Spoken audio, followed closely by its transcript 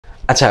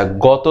আচ্ছা,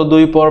 গত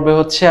দুই পর্বে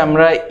হচ্ছে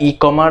আমরা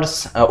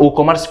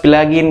WooCommerce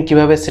প্লাগইন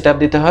কিভাবে সেটআপ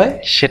দিতে হয়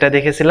সেটা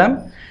দেখেছিলাম।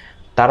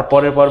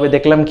 তারপরের পর্বে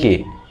দেখলাম কি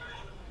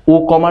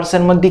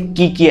WooCommerceর মধ্যে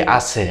কি কি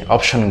আছে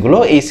অপশনগুলো,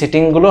 এই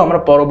সেটিংগুলো আমরা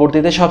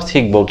পরবর্তীতে সব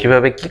শিখবো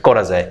কিভাবে কি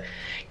করা যায়।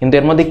 কিন্তু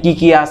এর মধ্যে কি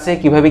কি আছে,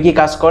 কিভাবে কি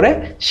কাজ করে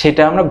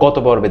সেটা আমরা গত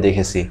পর্বে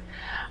দেখেছি।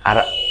 আর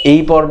এই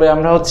পর্বে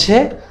আমরা হচ্ছে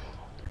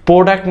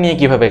প্রোডাক্ট নিয়ে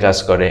কিভাবে কাজ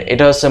করে,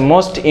 এটা হচ্ছে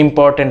মোস্ট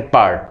ইম্পর্টেন্ট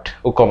পার্ট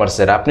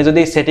WooCommerceর। আপনি যদি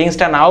এই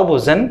সেটিংসটা নাও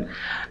বোঝেন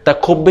তা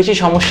খুব বেশি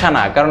সমস্যা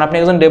না, কারণ আপনি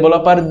একজন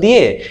ডেভেলপার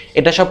দিয়ে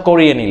এটা সব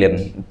করিয়ে নিলেন,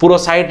 পুরো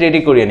সাইট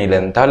রেডি করিয়ে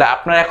নিলেন। তাহলে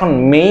আপনার এখন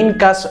মেইন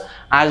কাজ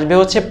আসবে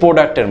হচ্ছে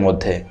প্রোডাক্টের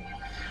মধ্যে,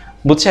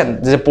 বুঝছেন?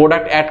 যে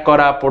প্রোডাক্ট অ্যাড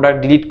করা, প্রোডাক্ট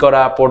ডিলিট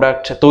করা,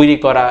 প্রোডাক্ট তৈরি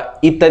করা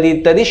ইত্যাদি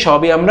ইত্যাদি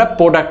সবই আমরা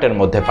প্রোডাক্টের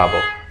মধ্যে পাবো।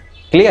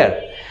 ক্লিয়ার?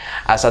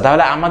 আচ্ছা,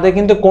 তাহলে আমাদের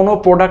কিন্তু কোনো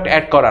প্রোডাক্ট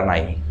অ্যাড করা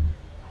নাই,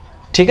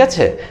 ঠিক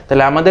আছে?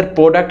 তাহলে আমাদের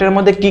প্রোডাক্টের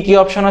মধ্যে কি কি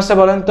অপশন আছে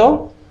বলেন তো?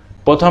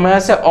 প্রথমে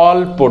আছে all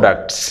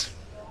products.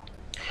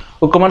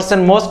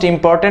 WooCommerceর most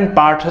important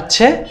part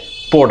হচ্ছে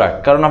প্রোডাক্ট,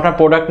 কারণ আপনার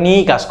প্রোডাক্ট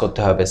নিয়েই কাজ করতে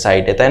হবে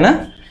সাইটে, তাই না?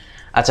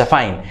 আচ্ছা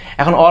ফাইন,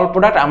 এখন অল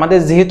প্রোডাক্ট আমাদের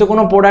যেহেতু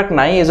কোনো প্রোডাক্ট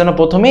নাই, এজন্য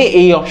প্রথমেই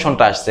এই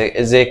অপশনটা আসছে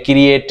যে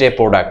ক্রিয়েট এ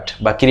প্রোডাক্ট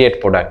বা ক্রিয়েট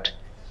প্রোডাক্ট,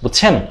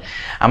 বুঝছেন?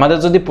 আমাদের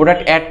যদি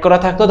প্রোডাক্ট অ্যাড করা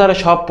থাকতো তাহলে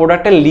সব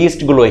প্রোডাক্টের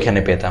লিস্টগুলো এখানে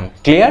পেতাম।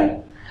 ক্লিয়ার?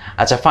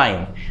 আচ্ছা ফাইন,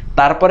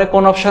 তারপরে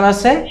কোন অপশন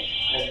আছে?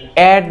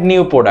 Add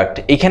new product.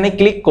 এখানে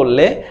ক্লিক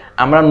করলে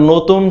আমরা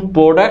নতুন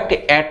প্রোডাক্ট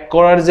অ্যাড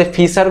করার যে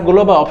ফিচারগুলো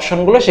বা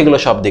অপশনগুলো সেগুলো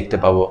সব দেখতে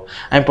পাবো।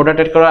 আমি প্রোডাক্ট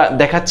অ্যাড করা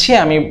দেখাচ্ছি,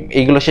 আমি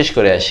এইগুলো শেষ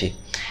করে আসি।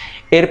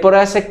 এরপরে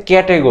আছে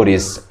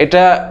ক্যাটাগরিজ।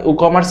 এটা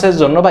WooCommerceর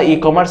জন্য বা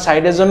ই-কমার্স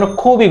সাইটের জন্য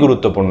খুবই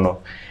গুরুত্বপূর্ণ,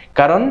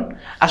 কারণ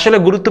আসলে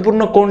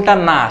গুরুত্বপূর্ণ কোনটা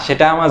না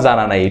সেটা আমার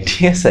জানা নাই,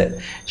 ঠিক আছে?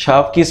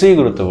 সব কিছুই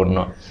গুরুত্বপূর্ণ।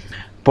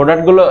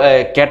 প্রোডাক্টগুলো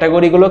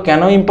ক্যাটাগরিগুলো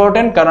কেন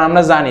ইম্পর্টেন্ট? কারণ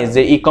আমরা জানি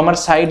যে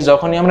ই-কমার্স সাইট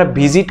যখনই আমরা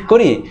ভিজিট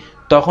করি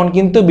তখন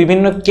কিন্তু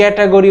বিভিন্ন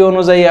ক্যাটাগরি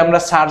অনুযায়ী আমরা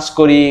সার্চ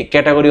করি,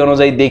 ক্যাটাগরি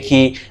অনুযায়ী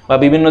দেখি, বা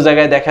বিভিন্ন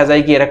জায়গায় দেখা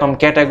যায় কি এরকম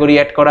ক্যাটাগরি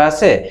অ্যাড করা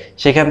আছে,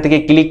 সেখান থেকে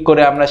ক্লিক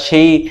করে আমরা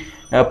সেই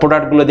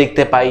প্রোডাক্টগুলো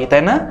দেখতে পাই,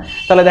 তাই না?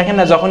 তাহলে দেখেন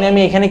না, যখনই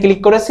আমি এখানে ক্লিক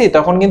করেছি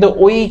তখন কিন্তু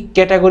ওই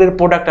ক্যাটাগরির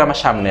প্রোডাক্ট আমার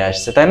সামনে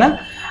আসছে, তাই না?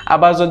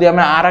 আবার যদি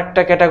আমরা আর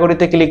একটা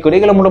ক্যাটাগরিতে ক্লিক করি,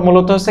 এগুলো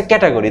মূলত হচ্ছে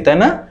ক্যাটাগরি, তাই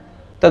না?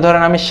 তা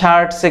ধরেন আমি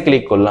শার্টসে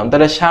ক্লিক করলাম,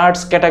 তাহলে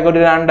শার্টস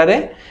ক্যাটাগরির আন্ডারে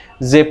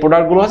যে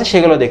প্রোডাক্টগুলো আছে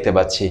সেগুলো দেখতে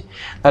পাচ্ছি।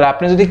 তাহলে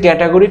আপনি যদি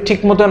ক্যাটাগরি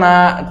ঠিকমতো না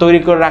তৈরি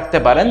করে রাখতে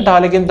পারেন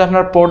তাহলে কিন্তু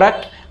আপনার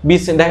প্রোডাক্ট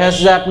দেখা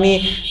যাচ্ছে যে আপনি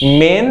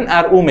মেন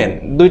আর উমেন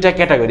দুইটা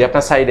ক্যাটাগরি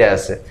আপনার সাইডে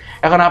আছে।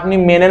 এখন আপনি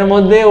মেনের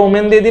মধ্যে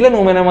ওমেন দিয়ে দিলেন,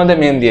 ওমেনের মধ্যে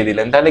মেন দিয়ে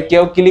দিলেন, তাহলে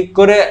কেউ ক্লিক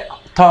করে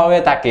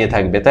হয়ে তাকিয়ে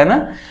থাকবে, তাই না?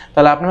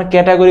 তাহলে আপনার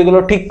ক্যাটাগরিগুলো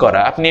ঠিক করা।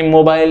 আপনি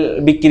মোবাইল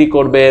বিক্রি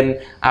করবেন,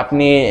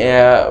 আপনি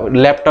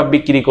ল্যাপটপ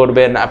বিক্রি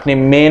করবেন, আপনি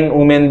মেন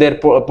উমেনদের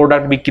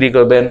প্রোডাক্ট বিক্রি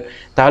করবেন,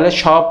 তাহলে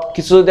সব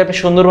কিছু যদি আপনি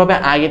সুন্দরভাবে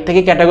আগে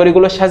থেকে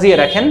ক্যাটাগরিগুলো সাজিয়ে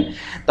রাখেন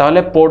তাহলে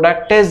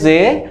প্রোডাক্টে যে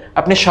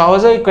আপনি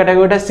সহজে ওই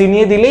ক্যাটাগরিটা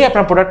চিনিয়ে দিলেই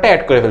আপনার প্রোডাক্টটা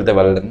অ্যাড করে ফেলতে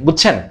পারলেন,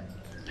 বুঝছেন?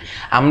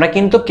 আমরা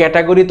কিন্তু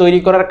ক্যাটাগরি তৈরি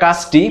করার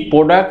কাজটি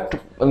প্রোডাক্ট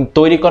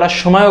তৈরি করার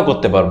সময়ও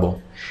করতে পারবো,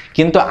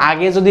 কিন্তু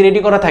আগে যদি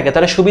রেডি করা থাকে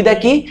তাহলে সুবিধা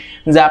কি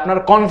যে আপনার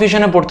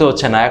কনফিউশনে পড়তে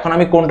হচ্ছে না এখন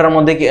আমি কোনটার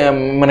মধ্যে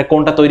মানে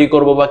কোনটা তৈরি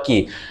করব বা কি।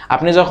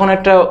 আপনি যখন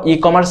একটা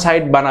ই-কমার্স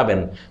সাইট বানাবেন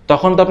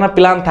তখন তো আপনার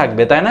প্ল্যান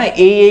থাকবে, তাই না?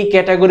 এই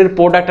ক্যাটাগরির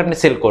প্রোডাক্ট আপনি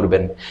সেল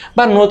করবেন,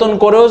 বা নতুন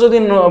করেও যদি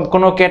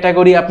কোনো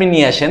ক্যাটাগরি আপনি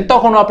নিয়ে আসেন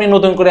তখনও আপনি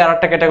নতুন করে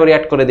আরেকটা ক্যাটাগরি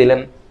অ্যাড করে দিলেন,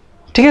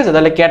 ঠিক আছে?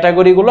 তাহলে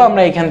ক্যাটাগরিগুলো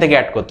আমরা এখান থেকে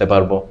অ্যাড করতে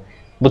পারবো,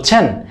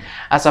 বুঝছেন?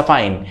 আচ্ছা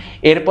ফাইন,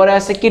 এরপরে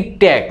আছে কি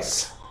ট্যাগস।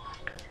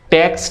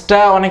 ট্যাক্সটা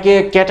অনেকে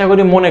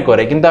ক্যাটাগরি মনে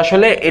করে, কিন্তু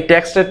আসলে এই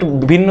ট্যাক্সটা একটু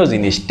ভিন্ন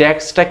জিনিস।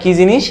 ট্যাক্সটা কি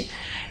জিনিস?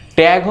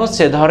 ট্যাগ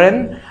হচ্ছে ধরেন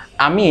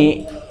আমি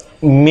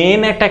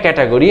মেন একটা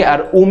ক্যাটাগরি আর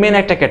উমেন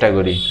একটা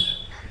ক্যাটাগরি,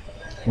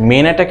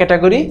 মেন একটা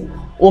ক্যাটাগরি,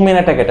 উমেন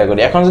একটা ক্যাটাগরি।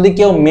 এখন যদি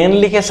কেউ মেন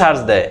লিখে সার্চ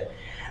দেয়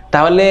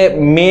তাহলে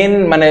মেন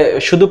মানে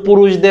শুধু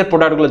পুরুষদের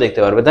প্রোডাক্টগুলো দেখতে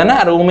পারবে, তাই না?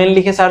 আর উমেন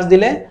লিখে সার্চ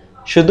দিলে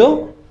শুধু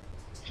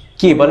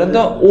কি বলেন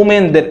তো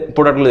উমেনদের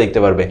প্রোডাক্টগুলো দেখতে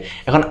পারবে।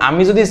 এখন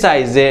আমি যদি চাই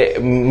যে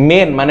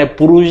মেন মানে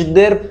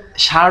পুরুষদের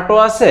শার্টও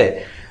আছে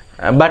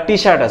বা টি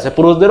শার্ট আছে,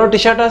 পুরুষদেরও টি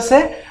শার্ট আছে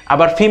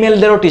আবার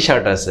ফিমেলদেরও টি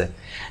শার্ট আছে,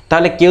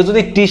 তাহলে কেউ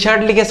যদি টি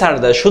শার্ট লিখে সার্চ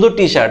দেয় শুধু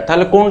টি শার্ট,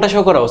 তাহলে কোনটা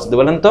শো করা উচিত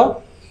বলেন তো?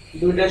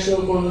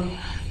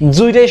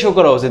 দুইটাই শো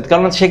করা উচিত,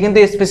 কারণ সে কিন্তু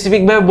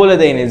স্পেসিফিক ভাবে বলে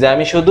দেয়নি যে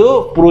আমি শুধু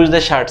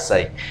পুরুষদের শার্ট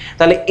চাই।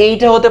 তাহলে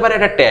এইটা হতে পারে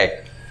একটা ট্যাগ,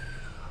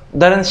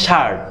 ধরেন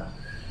শার্ট,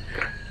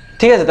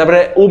 ঠিক আছে,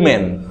 তারপরে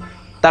উমেন,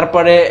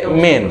 তারপরে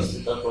মেন,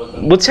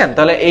 বুঝছেন?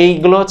 তাহলে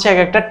এইগুলো হচ্ছে এক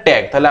একটা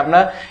ট্যাগ। তাহলে আমরা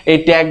এই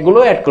ট্যাগগুলো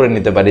অ্যাড করে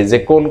নিতে পারি যে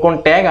কোন কোন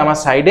ট্যাগ আমার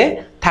সাইডে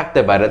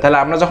থাকতে পারে। তাহলে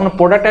আমরা যখন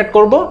প্রোডাক্ট অ্যাড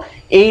করব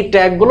এই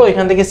ট্যাগগুলো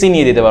এখান থেকে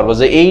চিনিয়ে দিতে পারবো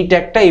যে এই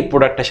ট্যাগটা এই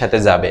প্রোডাক্টের সাথে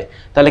যাবে।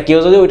 তাহলে কেউ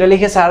যদি ওইটা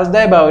লিখে সার্চ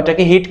দেয় বা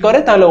ওইটাকে হিট করে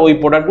তাহলে ওই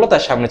প্রোডাক্টগুলো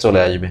তার সামনে চলে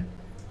আসবে।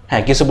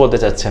 হ্যাঁ, কিছু বলতে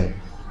চাচ্ছেন?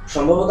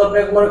 সম্ভবত আপনি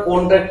একবার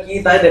কোনটা কি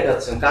তাই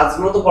দেখাচ্ছেন,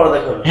 কাজগুলো তো পরে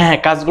দেখাবেন। হ্যাঁ,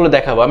 কাজগুলো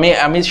দেখাবো। আমি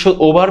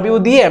ওভারভিউ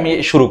দিয়ে আমি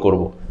শুরু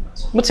করব,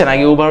 বুঝছেন?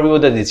 আগে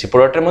ওভারভিউটা দিচ্ছি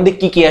প্রোডাক্টের মধ্যে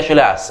কি কি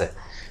আসলে আছে।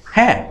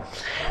 হ্যাঁ,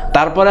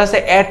 তারপর আছে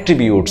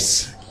অ্যাট্রিবিউটস।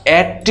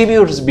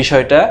 অ্যাট্রিবিউটস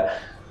বিষয়টা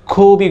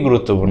খুবই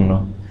গুরুত্বপূর্ণ।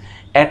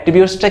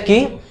 অ্যাট্রিবিউটসটা কি?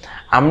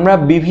 আমরা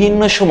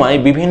বিভিন্ন সময়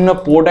বিভিন্ন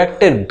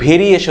প্রোডাক্টের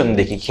ভেরিয়েশন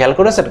দেখি, খেয়াল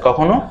করেছেন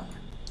কখনো?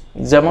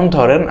 যেমন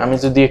ধরেন আমি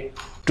যদি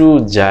একটু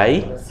যাই,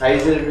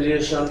 সাইজের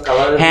ভেরিয়েশন,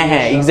 কালারের, হ্যাঁ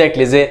হ্যাঁ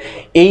এক্স্যাক্টলি, যে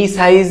এই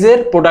সাইজের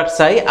প্রোডাক্ট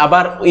চাই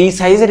আবার এই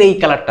সাইজের এই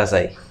কালারটা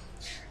চাই,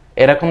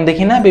 এরকম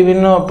দেখি না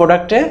বিভিন্ন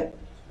প্রোডাক্টে?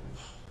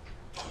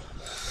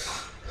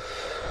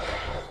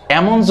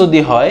 এমন যদি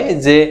হয়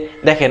যে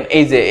দেখেন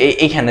এই যে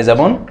এইখানে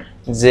যেমন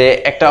যে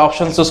একটা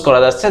অপশন চুজ করা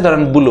যাচ্ছে,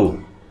 ধরেন ব্লু,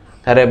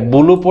 তাহলে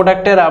ব্লু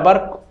প্রোডাক্টের আবার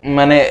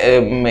মানে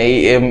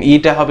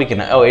ইটা হবে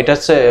কিনা, ও এটা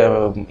হচ্ছে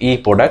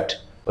প্রোডাক্ট,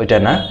 ওইটা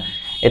না,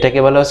 এটাকে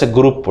বলা হচ্ছে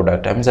গ্রুপ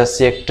প্রোডাক্ট। আমি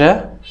চাচ্ছি একটা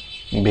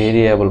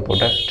ভেরিয়েবল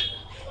প্রোডাক্ট,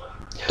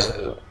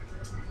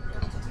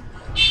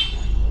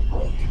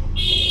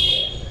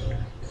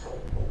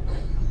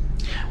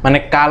 মানে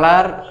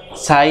কালার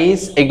সাইজ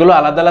এগুলো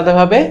আলাদা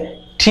আলাদাভাবে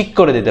ঠিক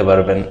করে দিতে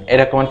পারবেন।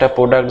 এরকম একটা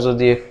প্রোডাক্ট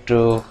যদি একটু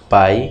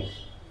পাই,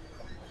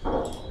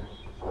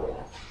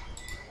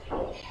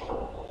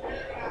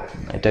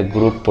 এটা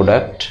গ্রুপ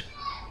প্রোডাক্ট,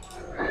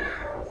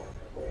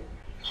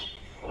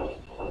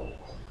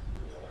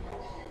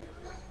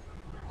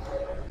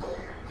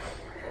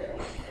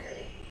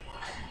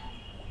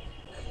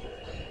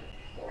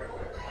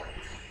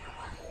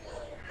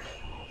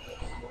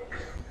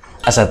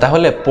 আচ্ছা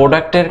তাহলে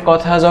প্রোডাক্টের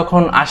কথা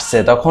যখন আসছে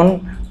তখন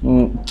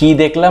কি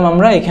দেখলাম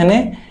আমরা এখানে,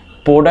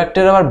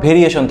 প্রোডাক্টের আবার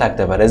ভেরিয়েশন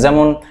থাকতে পারে,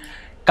 যেমন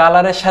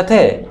কালারের সাথে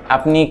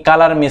আপনি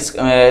কালার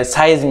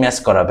সাইজ ম্যাচ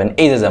করাবেন।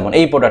 এই যে যেমন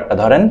এই প্রোডাক্টটা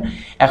ধরেন,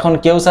 এখন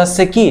কেউ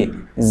চাচ্ছে কি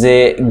যে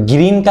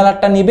গ্রিন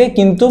কালারটা নিবে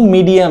কিন্তু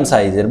মিডিয়াম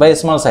সাইজের বা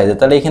স্মল সাইজের,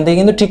 তাহলে এখান থেকে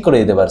কিন্তু ঠিক করে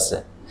দিতে পারছে।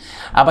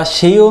 আবার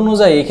সেই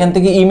অনুযায়ী এখান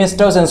থেকে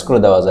ইমেজটাও চেঞ্জ করে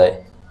দেওয়া যায়,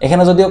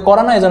 এখানে যদিও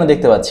করা না এই জন্য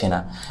দেখতে পাচ্ছি না।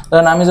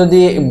 ধরেন আমি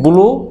যদি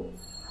ব্লু,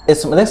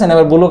 দেখছেন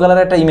এবার ব্লু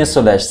কালারের একটা ইমেজ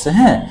চলে আসছে,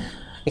 হ্যাঁ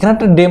এখানে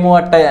একটা ডেমো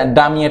একটা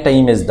ডামি একটা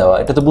ইমেজ দেওয়া,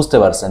 এটা তো বুঝতে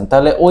পারছেন।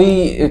 তাহলে ওই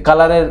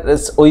কালারের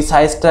ওই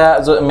সাইজটা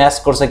ম্যাচ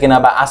করছে কিনা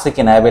বা আছে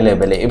কিনা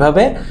অ্যাভেলেবেলে,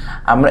 এভাবে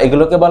আমরা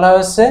এগুলোকে বলা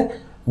হচ্ছে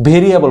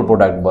ভেরিয়েবল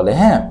প্রোডাক্ট বলে।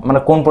 হ্যাঁ মানে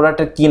কোন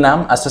প্রোডাক্টের কী নাম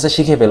আস্তে আস্তে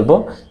শিখে ফেলবো,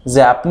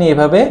 যে আপনি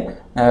এভাবে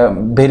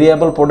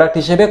ভেরিয়েবল প্রোডাক্ট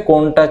হিসেবে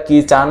কোনটা কি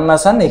চান না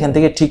চান এখান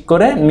থেকে ঠিক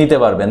করে নিতে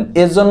পারবেন।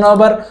 এর জন্য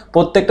আবার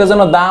প্রত্যেকটার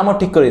জন্য দামও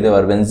ঠিক করে দিতে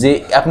পারবেন, যে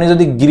আপনি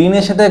যদি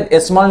গ্রিনের সাথে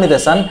স্মল নিতে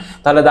চান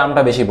তাহলে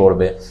দামটা বেশি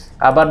পড়বে,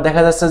 আবার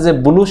দেখা যাচ্ছে যে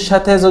ব্লুর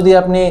সাথে যদি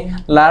আপনি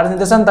লার্জ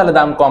নিতে চান তাহলে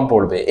দাম কম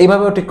পড়বে,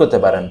 এইভাবেও ঠিক করতে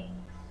পারেন,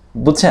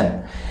 বুঝছেন?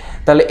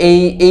 তাহলে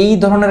এই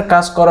ধরনের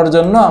কাজ করার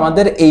জন্য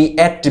আমাদের এই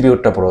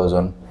অ্যাট্রিবিউটটা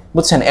প্রয়োজন,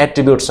 বুঝছেন?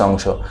 অ্যাট্রিবিউটস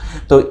অংশ।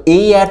 তো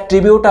এই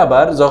অ্যাট্রিবিউট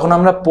আবার যখন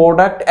আমরা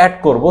প্রোডাক্ট অ্যাড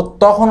করব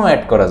তখনও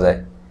অ্যাড করা যায়।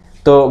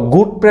 তো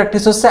গুড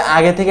প্র্যাকটিস হচ্ছে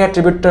আগে থেকে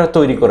অ্যাট্রিবিউটটা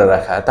তৈরি করে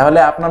রাখা, তাহলে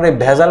আপনার এই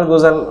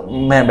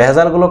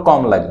ভেজালগুলো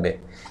কম লাগবে।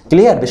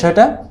 ক্লিয়ার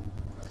বিষয়টা?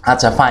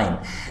 আচ্ছা ফাইন,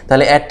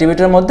 তাহলে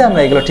অ্যাট্রিবিউটের মধ্যে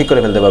আমরা এগুলো ঠিক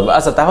করে ফেলতে পারবো।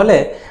 আচ্ছা তাহলে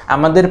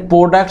আমাদের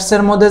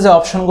প্রোডাক্টসের মধ্যে যে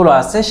অপশনগুলো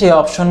আছে সেই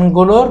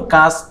অপশনগুলোর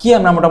কাজ কি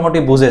আমরা মোটামুটি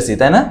বুঝেছি,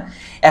 তাই না?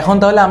 এখন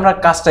তাহলে আমরা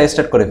কাজটা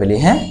স্টার্ট করে ফেলি।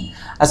 হ্যাঁ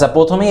আচ্ছা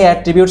প্রথমেই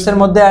অ্যাট্রিবিউটসের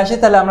মধ্যে আসি,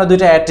 তাহলে আমরা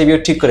দুইটা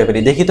অ্যাট্রিবিউট ঠিক করে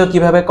ফেলি, দেখি তো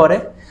কিভাবে করে।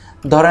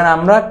 ধরেন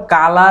আমরা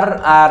কালার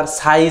আর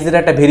সাইজের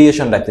একটা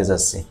ভেরিয়েশন রাখতে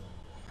চাচ্ছি।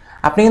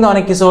 আপনি কিন্তু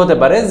অনেক কিছু হতে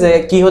পারে, যে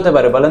কি হতে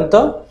পারে বলেন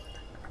তো,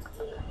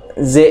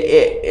 যে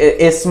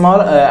স্মল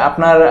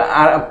আপনার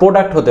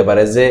প্রোডাক্ট হতে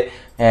পারে, যে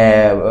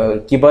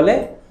কি বলে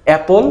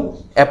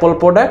অ্যাপল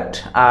প্রোডাক্ট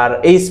আর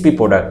এইচপি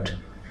প্রোডাক্ট,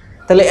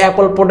 তাহলে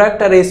অ্যাপল প্রোডাক্ট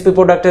আর এইচপি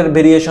প্রোডাক্টের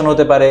ভেরিয়েশন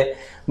হতে পারে,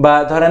 বা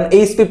ধরেন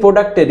এইচপি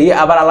প্রোডাক্টেরই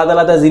আবার আলাদা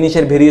আলাদা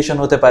জিনিসের ভেরিয়েশন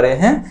হতে পারে।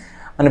 হ্যাঁ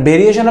মানে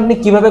ভেরিয়েশন আপনি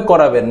কিভাবে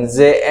করাবেন,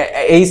 যে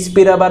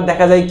এইচপির আবার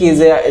দেখা যায় কি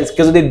যে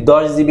কেউ যদি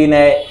 10 জিবি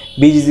নেয়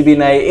 20 জিবি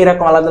নেয়,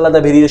 এরকম আলাদা আলাদা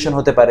ভেরিয়েশন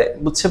হতে পারে,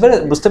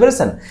 বুঝতে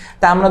পেরেছেন?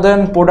 তা আমরা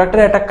ধরেন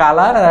প্রোডাক্টের একটা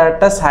কালার আর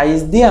একটা সাইজ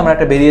দিয়ে আমরা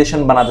একটা ভেরিয়েশন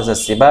বানাতে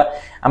চাচ্ছি, বা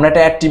আমরা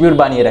একটা অ্যাট্রিবিউট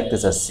বানিয়ে রাখতে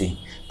চাচ্ছি।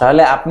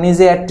 তাহলে আপনি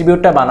যে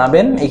অ্যাট্রিবিউটটা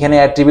বানাবেন, এখানে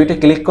অ্যাট্রিবিউটে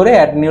ক্লিক করে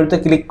অ্যাড নিউতে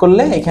ক্লিক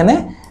করলে এখানে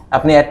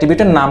আপনি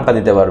অ্যাট্রিবিউটের নামটা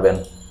দিতে পারবেন,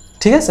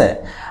 ঠিক আছে?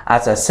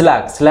 আচ্ছা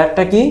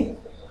স্ল্যাগটা কি?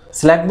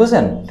 স্ল্যাগ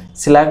বুঝেন?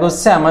 স্ল্যাগ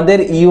হচ্ছে আমাদের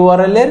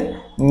ইউআরএল এর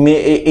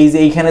এই যে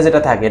এইখানে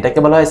যেটা থাকে এটাকে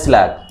বলা হয়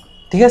স্ল্যাগ,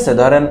 ঠিক আছে?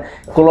 ধরেন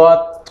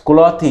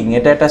ক্লথিং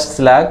এটা একটা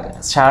স্ল্যাগ,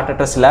 শার্ট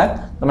একটা স্ল্যাগ,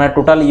 তোমার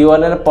টোটাল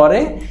ইউআরএল পরে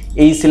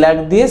এই স্ল্যাগ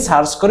দিয়ে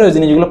সার্চ করে ওই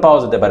জিনিসগুলো পাওয়া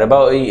যেতে পারে বা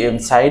ওই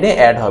সাইডে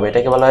অ্যাড হবে,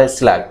 এটাকে বলা হয়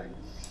স্ল্যাগ।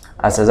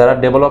 আচ্ছা যারা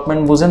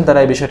ডেভেলপমেন্ট বুঝেন তারা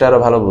এই বিষয়টা আরো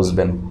ভালো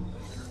বুঝবেন।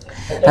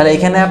 তাহলে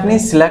এখানে আপনি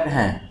স্ল্যাগ,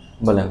 হ্যাঁ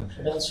বলেন।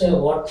 সেটা হচ্ছে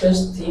ওয়ার্ডপ্রেস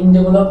থিম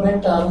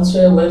ডেভেলপমেন্ট আর হচ্ছে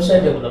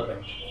ওয়েবসাইট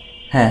ডেভেলপমেন্ট।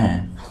 হ্যাঁ হ্যাঁ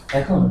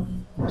এখন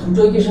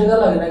দুটোই কি শেখা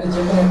লাগে নাকি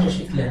যে কোনো একটা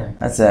শিখলে হয়?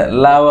 আচ্ছা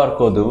লাভ আর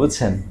কোডও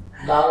বুঝছেন,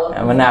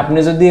 মানে আপনি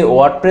যদি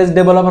ওয়ার্ডপ্রেস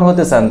ডেভেলপার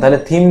হতে চান তাহলে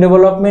থিম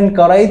ডেভেলপমেন্ট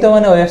করাই তো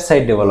মানে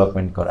ওয়েবসাইট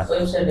ডেভেলপমেন্ট করা।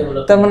 ওয়েবসাইট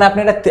ডেভেলপমেন্ট তার মানে আপনি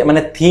একটা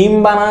মানে থিম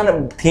বানান,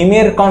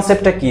 থিমের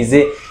কনসেপ্টটা কি, যে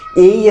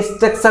এই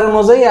স্ট্রাকচার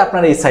অনুযায়ী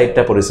আপনার এই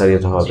সাইটটা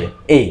পরিচালিত হবে।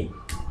 এই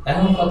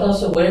এখন কথা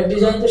হচ্ছে ওয়েব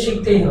ডিজাইন তো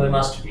শিখতেই হবে,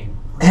 মাস্ট বি।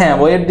 হ্যাঁ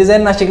ওয়েব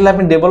ডিজাইন না শিখলে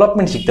আপনি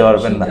ডেভেলপমেন্ট শিখতে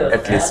পারবেন না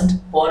অ্যাট লিস্ট।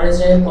 পরের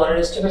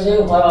স্টেপে যাই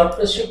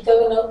ওয়ার্ডপ্রেস শিখতে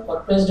হবে, না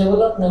ওয়ার্ডপ্রেস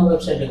ডেভেলপ না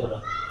website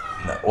develop.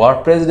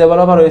 WordPress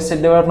developer website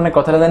ডেভেলপমেন্টের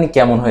কথাটা জানি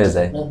কেমন হয়ে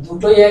যায়, না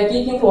দুটোই একই,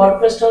 কিন্তু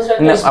ওয়ার্ডপ্রেসটা হচ্ছে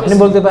না আপনি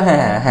বলতে পারেন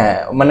হ্যাঁ হ্যাঁ হ্যাঁ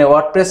মানে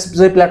ওয়ার্ডপ্রেস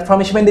যদি প্ল্যাটফর্ম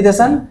হিসেবে দিতে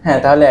চান হ্যাঁ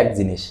তাহলে এক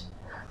জিনিস,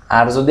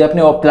 আর যদি আপনি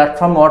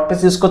প্ল্যাটফর্ম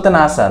ওয়ার্ডপ্রেস ইউজ করতে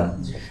না চান,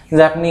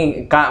 যে আপনি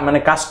মানে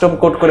কাস্টম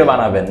কোড করে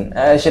বানাবেন,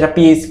 সেটা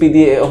পিএইচপি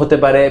দিয়ে হতে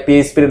পারে,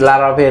 পিএইচপির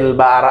লারাভেল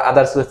বা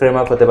আদার্স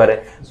ফ্রেমওয়ার্ক হতে পারে,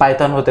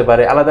 পাইথন হতে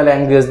পারে, আলাদা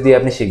ল্যাঙ্গুয়েজ দিয়ে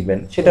আপনি শিখবেন,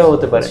 সেটাও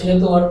হতে পারে।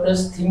 যেহেতু ওয়ার্ডপ্রেস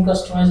থিম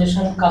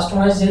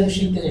কাস্টমাইজ যেহেতু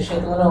শিখতে চাই,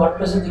 সেহেতু মানে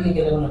ওয়ার্ডপ্রেসের দিকে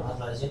গেলে মানে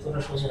ভালো হয়, যেহেতু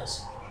ওটা সোজা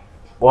আছে।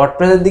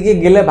 ওয়ার্ডপ্রেসের দিকে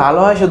গেলে ভালো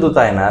হয়, শুধু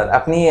তাই না,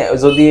 আপনি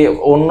যদি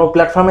অন্য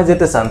প্ল্যাটফর্মে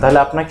যেতে চান তাহলে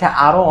আপনাকে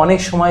আরও অনেক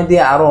সময়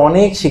দিয়ে আরও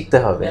অনেক শিখতে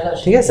হবে,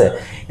 ঠিক আছে।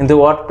 কিন্তু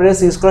ওয়ার্ডপ্রেস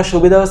ইউজ করার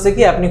সুবিধা হচ্ছে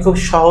কি, আপনি খুব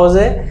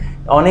সহজে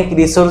অনেক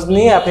রিসোর্স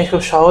নিয়ে আপনি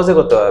খুব সহজে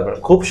করতে পারবেন।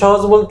 খুব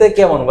সহজ বলতে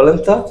কেমন বলেন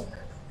তো?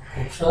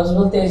 খুব সহজ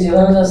বলতে এই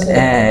যেভাবে আছে,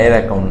 হ্যাঁ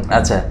এরকম।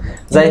 আচ্ছা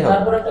যাই হোক,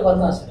 তারপর একটা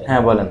কথা আছে।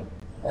 হ্যাঁ বলেন।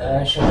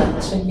 সেটা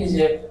হচ্ছে কি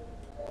যে,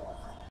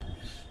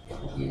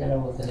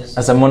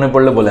 আচ্ছা মনে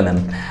পড়লে বলে নেন।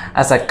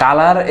 আচ্ছা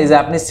কালার, এই যে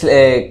আপনি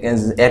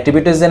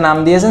অ্যাট্রিবিউটের যে নাম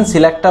দিয়েছেন,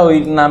 সিলেক্টটা ওই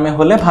নামে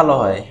হলে ভালো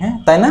হয়, হ্যাঁ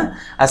তাই না?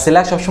 আর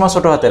সিলেক্ট সবসময়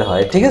ছোট হাতের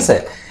হয়, ঠিক আছে।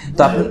 তো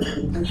আপনি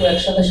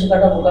একসাথে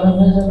শেখাটা বোকামি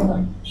হয়ে যাবে না?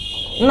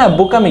 না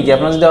বোকামি কি,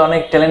 আপনার যদি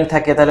অনেক ট্যালেন্ট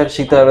থাকে তাহলে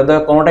শিখতে পারবেন,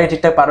 তবে কোনোটাই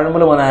ঠিকঠাক পারবেন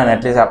বলে মনে হয় না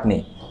অ্যাটলিস্ট আপনি,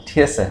 ঠিক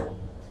আছে।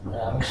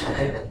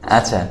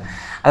 আচ্ছা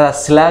আচ্ছা,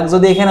 স্ল্যাগ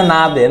যদি এখানে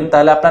না দেন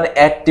তাহলে আপনার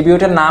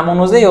অ্যাট্রিবিউটের নাম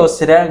অনুযায়ী ও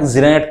স্ল্যাগ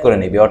জেনারেট করে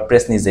নেবে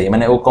ওয়ার্ডপ্রেস নিজেই,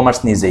 মানে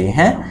WooCommerce নিজেই,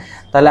 হ্যাঁ।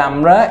 তাহলে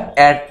আমরা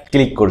অ্যাড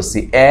ক্লিক করছি,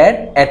 অ্যাড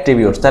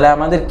অ্যাট্রিবিউট। তাহলে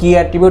আমাদের কি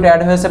অ্যাট্রিবিউট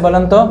অ্যাড হয়েছে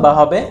বলেন তো, বা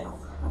হবে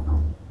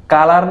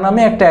কালার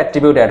নামে একটা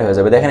অ্যাট্রিবিউট অ্যাড হয়ে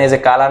যাবে। দেখেন এই যে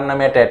কালার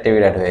নামে একটা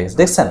অ্যাট্রিবিউট অ্যাড হয়ে গেছে,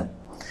 দেখছেন।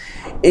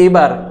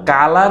 এইবার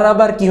কালার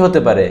আবার কি হতে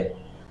পারে,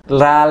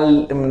 লাল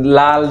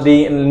লাল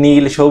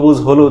নীল সবুজ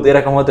হলুদ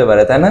এরকম হতে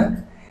পারে, তাই না?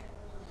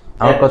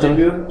 আমার কথা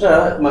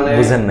মানে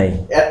বুঝেন নাই,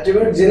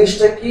 অ্যাট্রিবিউট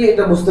জিনিসটা কি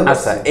এটা বুঝতে পারছি।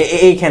 আচ্ছা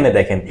এইখানে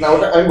দেখেন, না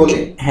ওটা আমি বলি,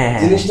 হ্যাঁ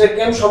জিনিসটা কি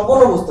আমি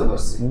সম্পূর্ণ বুঝতে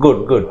পারছি। গুড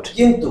গুড,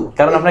 কিন্তু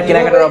কারণ আপনার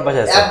কেনাকাটার অভ্যাস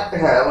আছে।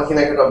 হ্যাঁ আমার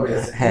কেনাকাটার অভ্যাস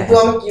আছে, কিন্তু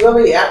আমি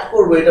কিভাবে অ্যাড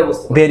করব এটা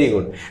বুঝতে পারছি। Very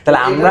good. তাহলে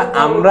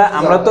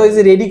আমরা তো এই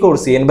যে রেডি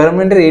করছি,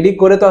 এনভায়রনমেন্টে রেডি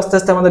করে তো আস্তে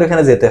আস্তে আমাদের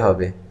এখানে যেতে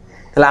হবে।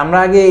 তাহলে আমরা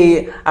আগে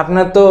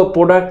আপনার তো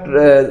প্রোডাক্ট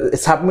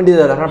সাবমিট দিতে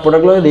হবে, আপনার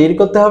প্রোডাক্টগুলো রেডি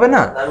করতে হবে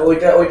না? আমি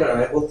ওইটা না,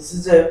 আমি বলতেছি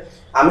যে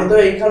আমি তো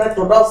এইখানে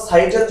টোটাল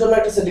সাইটের জন্য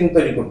একটা সেটিং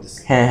তৈরি করতেছি।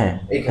 হ্যাঁ হ্যাঁ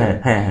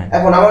হ্যাঁ হ্যাঁ।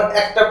 এখন আমার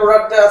একটা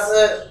প্রোডাক্টে আছে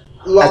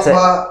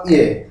লম্বা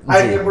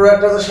আরেকটা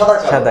প্রোডাক্ট আছে সাদা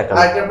কালার,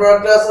 আরেকটা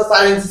প্রোডাক্ট আছে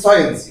 4 ইঞ্চি 6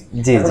 ইঞ্চি।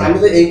 জি জি। আমি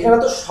তো এইখানে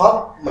তো সব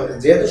মানে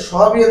যেহেতু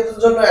সব এর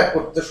জন্য অ্যাড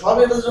করতে, সব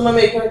এর জন্য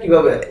আমি এইখানে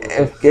কিভাবে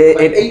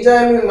এইটা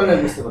আমি মানে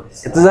বুঝতে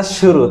পারছি। এটা জাস্ট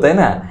শুরু, তাই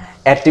না?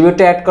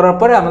 অ্যাট্রিবিউটটা অ্যাড করার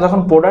পরে আমরা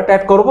যখন প্রোডাক্ট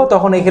অ্যাড করব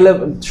তখন এখানে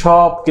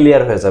সব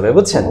ক্লিয়ার হয়ে যাবে,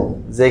 বুঝছেন?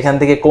 যে এখান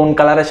থেকে কোন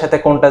কালারের সাথে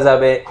কোনটা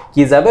যাবে,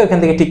 কি যাবে, ওখান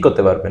থেকে ঠিক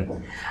করতে পারবেন।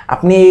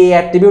 আপনি এই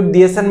অ্যাট্রিবিউট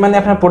দিয়েছেন মানে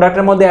আপনার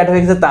প্রোডাক্টের মধ্যে অ্যাড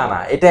হয়ে গেছে তা না,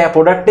 এটা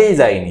প্রোডাক্টেই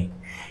যায়নি,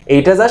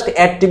 এইটা জাস্ট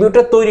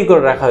অ্যাট্রিবিউটটা তৈরি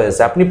করে রাখা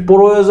হয়েছে, আপনি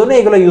প্রয়োজনে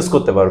এগুলো ইউজ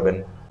করতে পারবেন,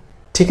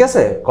 ঠিক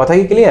আছে? কথা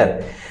কি ক্লিয়ার?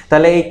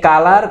 তাহলে এই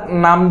কালার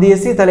নাম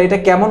দিয়েছি, তাহলে এটা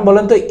কেমন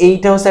বলেন তো?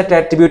 এইটা হচ্ছে একটা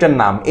অ্যাট্রিবিউটের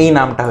নাম, এই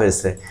নামটা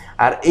হয়েছে।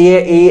 আর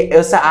এই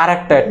হচ্ছে আর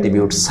একটা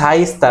অ্যাট্রিবিউট,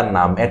 সাইজ তার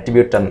নাম,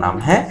 অ্যাট্রিবিউটটার নাম,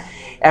 হ্যাঁ।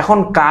 এখন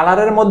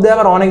কালারের মধ্যে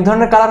আবার অনেক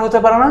ধরনের কালার হতে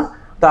পারে না?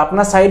 তো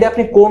আপনার সাইডে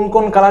আপনি কোন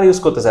কোন কালার ইউজ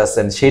করতে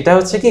চাচ্ছেন সেটা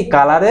হচ্ছে কি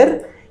কালারের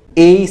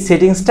এই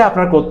সেটিংসটা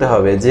আপনার করতে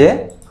হবে, যে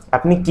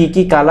আপনি কি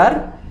কি কালার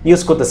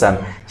ইউজ করতে চান।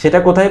 সেটা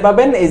কোথায়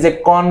পাবেন? এই যে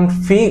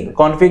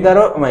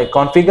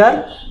কনফিগার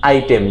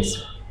আইটেমস,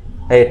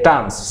 এই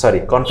টার্মস, সরি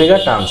কনফিগার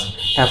টার্মস,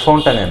 হ্যাঁ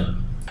ফোনটা নেন।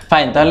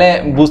 ফাইন, তাহলে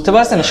বুঝতে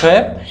পারছেন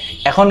শোয়েব?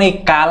 এখন এই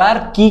কালার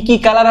কি কি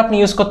কালার আপনি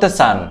ইউজ করতে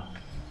চান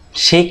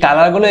সেই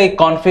কালারগুলো এই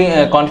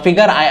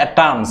কনফিগার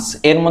টার্মস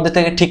এর মধ্যে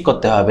থেকে ঠিক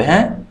করতে হবে,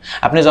 হ্যাঁ।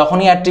 আপনি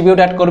যখনই অ্যাট্রিবিউট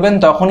অ্যাড করবেন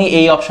তখনই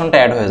এই অপশনটা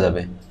অ্যাড হয়ে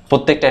যাবে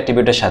প্রত্যেকটা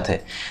অ্যাট্রিবিউটের সাথে।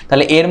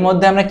 তাহলে এর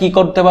মধ্যে আমরা কি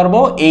করতে পারবো,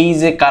 এই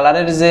যে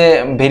কালারের যে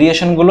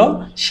ভেরিয়েশনগুলো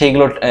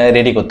সেইগুলো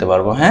রেডি করতে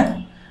পারবো, হ্যাঁ।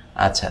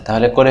 আচ্ছা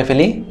তাহলে করে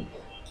ফেলি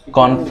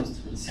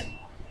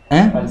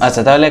হ্যাঁ।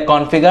 আচ্ছা তাহলে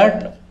কনফিগার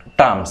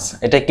টার্মস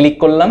এটা ক্লিক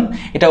করলাম,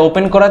 এটা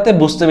ওপেন করাতে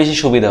বুঝতে বেশি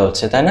সুবিধা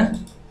হচ্ছে, তাই না?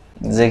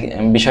 যে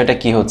বিষয়টা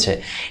কি হচ্ছে,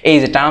 এই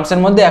যে টার্মসের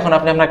মধ্যে এখন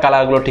আপনি আপনার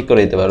কালারগুলো ঠিক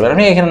করে দিতে পারবেন।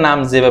 আপনি এখানে নাম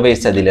যেভাবে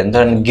ইচ্ছা দিলেন,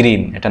 ধরেন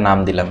গ্রিন, এটা নাম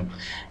দিলাম,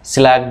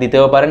 স্ল্যাগ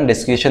দিতেও পারেন,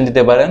 ডেসক্রিপশন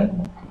দিতে পারেন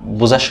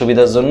বোঝার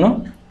সুবিধার জন্য,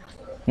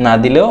 না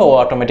দিলেও ও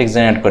অটোমেটিক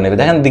জেনারেট করে নেবে।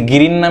 দেখেন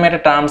গ্রিন নামে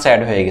একটা টার্মস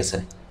অ্যাড হয়ে গেছে,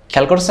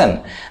 খেয়াল করছেন?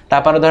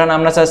 তারপরে ধরেন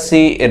আমরা চাচ্ছি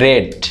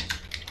রেড,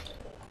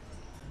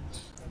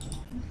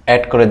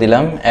 অ্যাড করে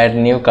দিলাম, অ্যাড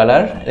নিউ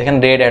কালার, এখানে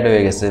রেড অ্যাড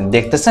হয়ে গেছে,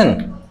 দেখতেছেন?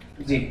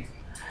 জি।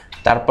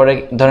 তারপরে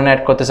ধরেন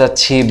অ্যাড করতে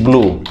চাচ্ছি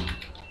ব্লু,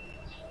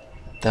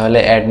 তাহলে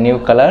অ্যাড নিউ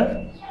কালার,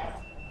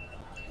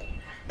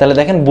 তাহলে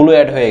দেখেন ব্লু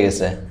অ্যাড হয়ে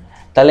গেছে।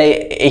 তাহলে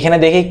এখানে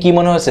দেখে কি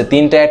মনে হচ্ছে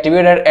তিনটা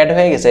অ্যাট্রিবিউট অ্যাড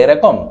হয়ে গেছে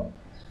এরকম?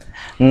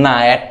 না,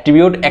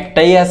 অ্যাট্রিবিউট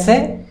একটাই আছে,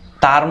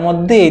 তার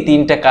মধ্যে এই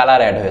তিনটা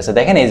কালার অ্যাড হয়েছে।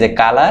 দেখেন এই যে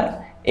কালার,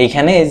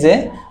 এইখানে এই যে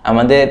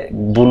আমাদের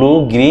ব্লু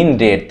গ্রিন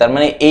রেড, তার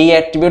মানে এই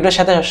অ্যাট্রিবিউটের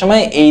সাথে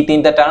সবসময় এই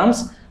তিনটা টার্মস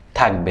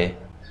থাকবে,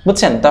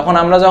 বুঝছেন? তখন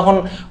আমরা যখন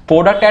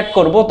প্রোডাক্ট অ্যাড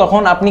করব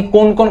তখন আপনি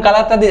কোন কোন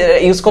কালারটা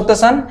ইউজ করতে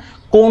চান,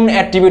 কোন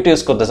অ্যাট্রিবিউট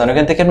ইউজ করতে চান,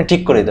 ওখান থেকে আপনি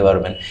ঠিক করে দিতে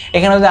পারবেন।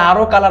 এখানে যদি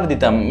আরও কালার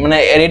দিতাম, মানে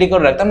রেডি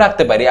করে রাখতাম,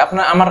 রাখতে পারি,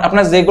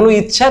 আপনার যেগুলো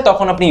ইচ্ছা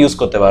তখন আপনি ইউজ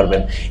করতে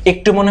পারবেন।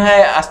 একটু মনে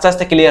হয় আস্তে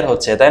আস্তে ক্লিয়ার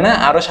হচ্ছে, তাই না?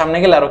 আরও সামনে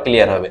গেলে আরও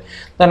ক্লিয়ার হবে।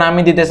 তখন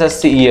আমি দিতে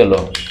চাচ্ছি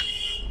ইয়েলো,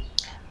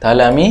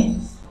 তাহলে আমি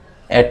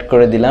অ্যাড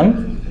করে দিলাম,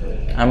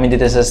 আমি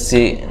দিতে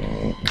চাচ্ছি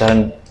ধরেন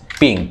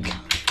পিঙ্ক,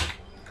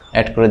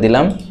 অ্যাড করে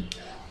দিলাম।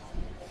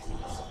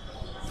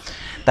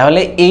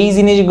 তাহলে এই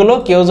জিনিসগুলো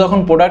কেউ যখন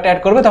প্রোডাক্ট অ্যাড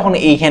করবে তখন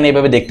এইখানে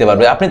এইভাবে দেখতে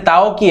পারবে। আপনি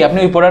তাও কি আপনি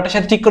ওই প্রোডাক্টের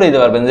সাথে ঠিক করে দিতে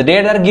পারবেন যে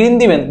রেড আর গ্রিন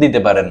দিবেন, দিতে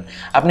পারেন।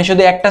 আপনি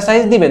শুধু একটা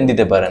সাইজ দিবেন,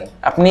 দিতে পারেন।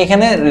 আপনি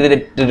এখানে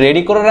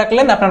রেডি করে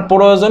রাখলেন, আপনার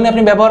প্রয়োজনে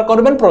আপনি ব্যবহার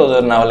করবেন,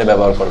 প্রয়োজন না হলে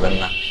ব্যবহার করবেন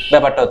না।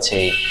 ব্যাপারটা হচ্ছে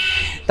এই।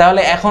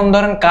 তাহলে এখন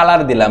ধরেন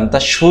কালার দিলাম, তা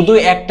শুধু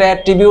একটা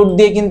অ্যাট্রিবিউট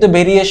দিয়ে কিন্তু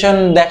ভেরিয়েশন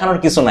দেখানোর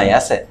কিছু নাই,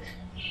 আছে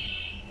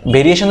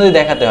ভেরিয়েশন যদি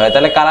দেখাতে হয়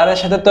তাহলে কালারের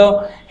সাথে তো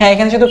হ্যাঁ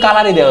এখানে শুধু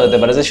কালারই দেওয়া যেতে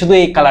পারে যে শুধু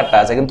এই কালারটা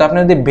আছে, কিন্তু আপনি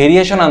যদি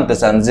ভেরিয়েশন আনতে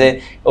চান যে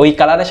ওই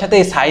কালারের সাথে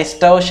এই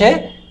সাইজটাও সে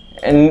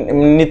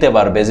নিতে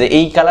পারবে, যে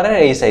এই কালারের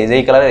এই সাইজ,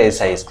 এই কালারের এই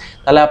সাইজ,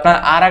 তাহলে আপনার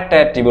আর একটা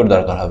অ্যাট্রিবিউট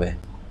দরকার হবে,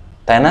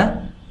 তাই না?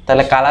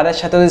 তাহলে কালারের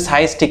সাথে যদি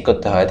সাইজ ঠিক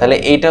করতে হয় তাহলে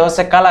এইটা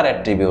হচ্ছে কালার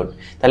অ্যাট্রিবিউট।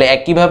 তাহলে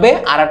একইভাবে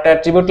আর একটা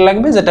অ্যাট্রিবিউট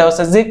লাগবে যেটা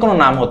হচ্ছে যে কোনো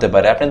নাম হতে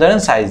পারে। আপনি ধরেন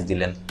সাইজ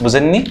দিলেন,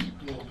 বুঝেননি?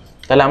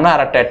 তাহলে আমরা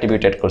আর একটা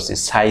অ্যাট্রিবিউট অ্যাড করছি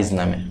সাইজ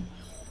নামে,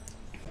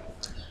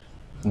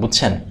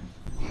 বুঝছেন?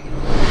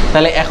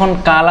 তাহলে এখন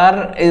কালার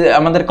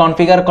আমাদের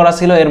কনফিগার করা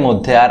ছিল এর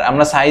মধ্যে, আর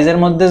আমরা সাইজের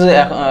মধ্যে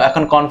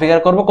এখন কনফিগার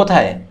করব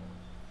কোথায়?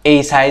 এই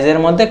সাইজের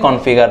মধ্যে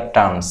কনফিগার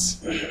টার্মস।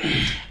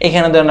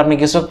 এখানে ধরেন আপনি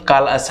কিছু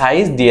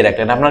সাইজ দিয়ে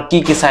রাখলেন, আপনার কি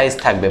কি সাইজ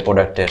থাকবে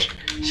প্রোডাক্টের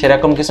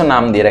সেরকম কিছু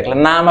নাম দিয়ে রাখলেন।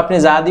 নাম আপনি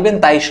যা দিবেন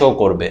তাই শো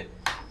করবে,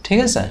 ঠিক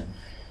আছে?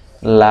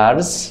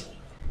 লার্জ,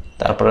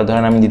 তারপরে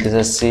ধরেন আমি দিতে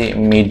চাচ্ছি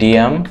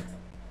মিডিয়াম,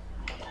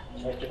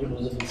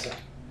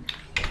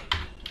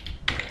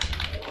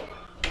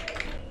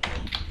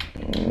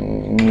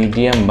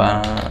 মিডিয়াম বা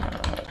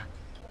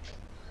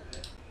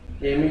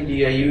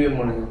MEDIUM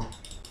মনে হয়।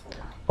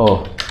 ও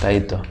তাই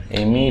তো,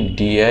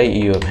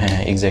 MEDIUM, হ্যাঁ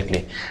এক্স্যাক্টলি।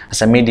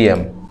 আচ্ছা মিডিয়াম,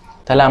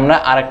 তাহলে আমরা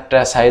আরেকটা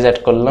সাইজ অ্যাড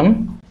করলাম,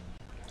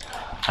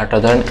 আরটা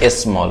ধরেন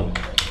স্মল।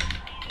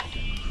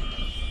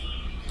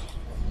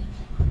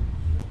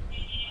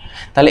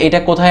 তাহলে এটা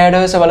কোথায় অ্যাড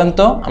হয়েছে বলেন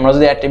তো? আমরা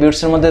যদি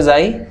অ্যাট্রিবিউটসের মধ্যে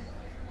যাই,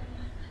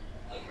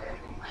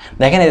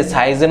 দেখেন এই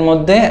সাইজের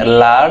মধ্যে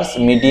লার্জ,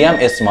 মিডিয়াম,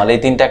 স্মল এই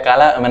তিনটা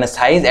কালার মানে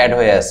সাইজ অ্যাড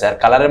হয়ে আছে। আর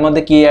কালারের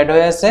মধ্যে কি অ্যাড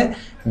হয়ে আছে?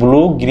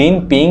 Blue, green,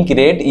 pink,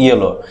 red,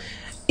 yellow.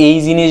 এই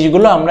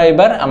জিনিসগুলো আমরা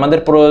এবার আমাদের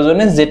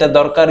প্রয়োজনে যেটা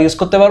দরকার ইউজ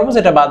করতে পারবো,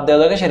 যেটা বাদ দেওয়া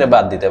দরকার সেটা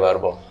বাদ দিতে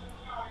পারবো,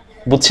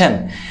 বুঝছেন?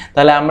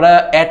 তাহলে আমরা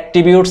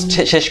অ্যাট্রিবিউটস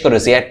শেষ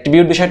করেছি।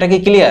 অ্যাট্রিবিউট বিষয়টা কি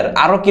ক্লিয়ার?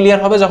 আরো ক্লিয়ার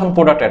হবে যখন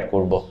প্রোডাক্ট অ্যাড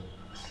করব।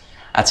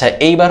 আচ্ছা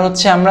এইবার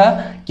হচ্ছে আমরা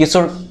কিছু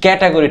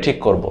ক্যাটাগরি ঠিক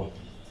করব,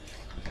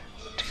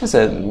 ঠিক আছে?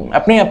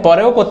 আপনি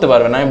পরেও করতে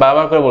পারবেন, আমি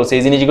বারবার করে বলছি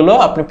এই জিনিসগুলো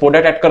আপনি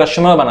প্রোডাক্ট অ্যাড করার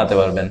সময়ও বানাতে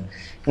পারবেন,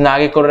 কিন্তু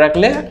আগে করে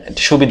রাখলে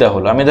সুবিধা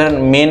হলো। আমি ধরেন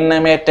মেন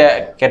নামে একটা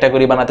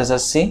ক্যাটাগরি বানাতে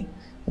চাচ্ছি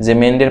যে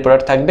মেনের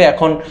প্রোডাক্ট থাকবে।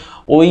 এখন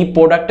ওই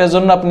প্রোডাক্টের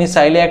জন্য আপনি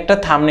চাইলে একটা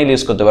থাম্বনেইল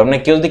ইউজ করতে পারবেন।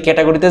 কেউ যদি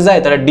ক্যাটাগরিতে যায়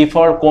তাহলে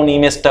ডিফল্ট কোন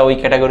ইমেজটা ওই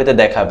ক্যাটাগরিতে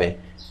দেখাবে,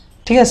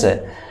 ঠিক আছে?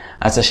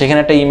 আচ্ছা সেখানে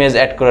একটা ইমেজ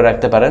অ্যাড করে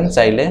রাখতে পারেন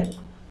চাইলে।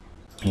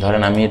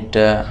 ধরেন আমি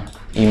একটা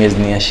ইমেজ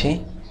নিয়ে আসি,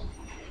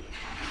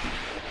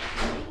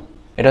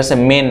 এটা হচ্ছে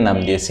মেন নাম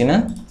দিয়েছি না?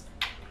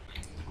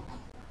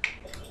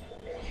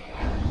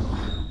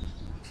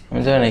 আমি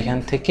ধরেন এখান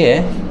থেকে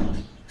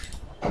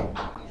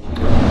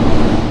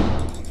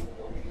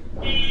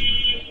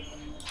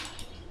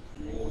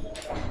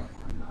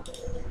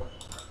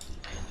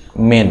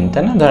মেন,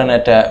 তাই না? ধরেন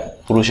একটা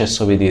পুরুষের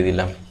ছবি দিয়ে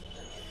দিলাম।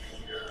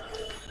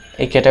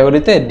 এই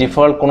ক্যাটাগরিতে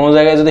ডিফল্ট কোনো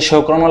জায়গায় যদি শো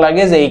করানো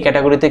লাগে যে এই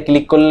ক্যাটাগরিতে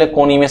ক্লিক করলে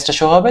কোন ইমেজটা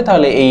শো হবে,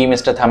 তাহলে এই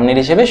ইমেজটা থাম্বনেইল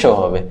হিসেবে শো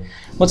হবে,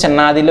 বুঝছেন?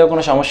 না দিলেও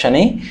কোনো সমস্যা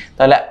নেই।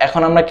 তাহলে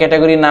এখন আমরা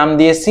ক্যাটাগরি নাম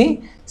দিয়েছি,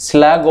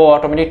 স্ল্যাগ ও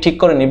অটোমেটিক ঠিক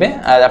করে নিবে,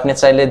 আর আপনি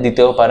চাইলে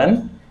দিতেও পারেন।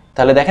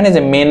 তাহলে দেখেন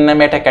যে মেন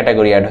নামে একটা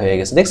ক্যাটাগরি অ্যাড হয়ে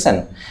গেছে, দেখছেন?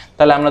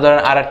 তাহলে আমরা ধরেন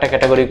আর একটা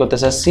ক্যাটাগরি করতে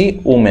চাচ্ছি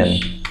উমেন,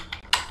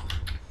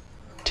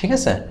 ঠিক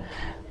আছে?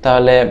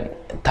 তাহলে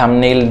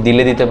থাম্বনেইল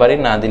দিলে দিতে পারি,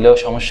 না দিলেও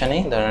সমস্যা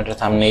নেই। ধরেন একটা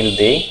থাম্বনেইল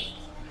দেই,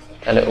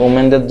 তাহলে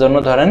উমেনদের জন্য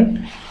ধরেন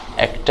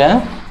একটা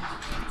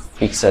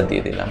পিকচার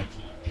দিয়ে দিলাম,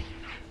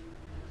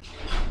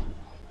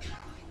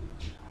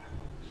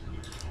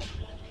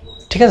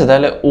 ঠিক আছে?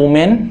 তাহলে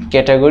উমেন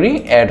ক্যাটাগরি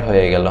অ্যাড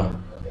হয়ে গেল।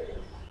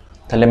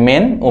 তাহলে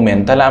মেন, উমেন।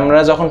 তাহলে আমরা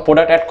যখন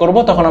প্রোডাক্ট অ্যাড করব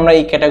তখন আমরা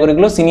এই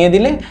ক্যাটাগরিগুলো চিনিয়ে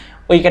দিলে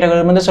ওই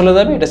ক্যাটাগরির মধ্যে চলে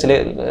যাবে, এটা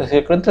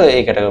সিলেক্ট করে দিলে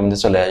এই ক্যাটাগরির মধ্যে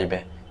চলে আসবে,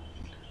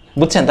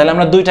 বুঝছেন? তাহলে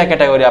আমরা দুইটা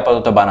ক্যাটাগরি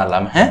আপাতত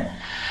বানালাম, হ্যাঁ?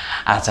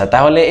 আচ্ছা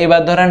তাহলে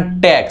এবার ধরেন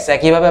ট্যাগস,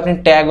 একইভাবে আপনি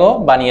ট্যাগও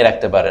বানিয়ে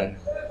রাখতে পারেন।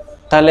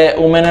 তাহলে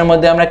উমেনের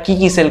মধ্যে আমরা কি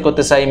কি সেল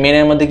করতে চাই,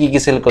 মেনের মধ্যে কি কি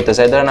সেল করতে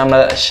চাই? ধরেন আমরা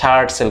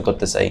শার্ট সেল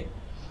করতে চাই,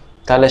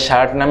 তাহলে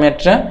শার্ট নামে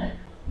একটা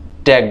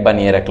ট্যাগ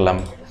বানিয়ে রাখলাম।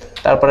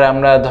 তারপরে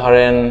আমরা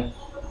ধরেন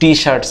টি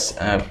শার্টস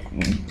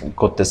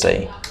করতে চাই,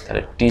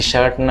 তাহলে টি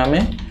শার্ট নামে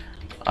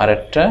আর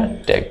একটা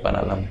ট্যাগ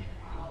বানালাম।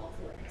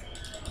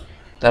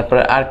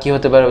 তারপরে আর কি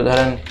হতে পারে?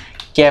 ধরেন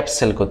ক্যাপ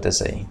সেল করতে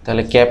চাই,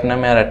 তাহলে ক্যাপ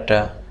নামে আর একটা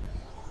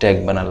ট্যাগ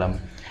বানালাম।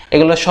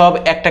 এগুলো সব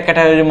একটা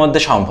ক্যাটাগরির মধ্যে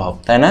সম্ভব,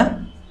 তাই না?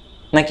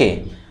 নাকি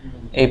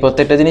এই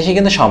প্রত্যেকটা জিনিসই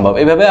কিন্তু সম্ভব।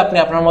 এইভাবে আপনি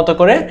আপনার মতো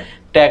করে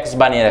ট্যাগস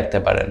বানিয়ে রাখতে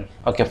পারেন।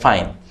 Okay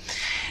fine.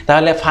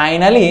 তাহলে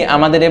ফাইনালি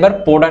আমাদের এবার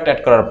প্রোডাক্ট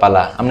অ্যাড করার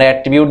পালা। আমরা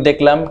অ্যাট্রিবিউট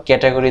দেখলাম,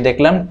 ক্যাটাগরি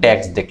দেখলাম,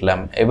 ট্যাগস দেখলাম,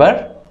 এবার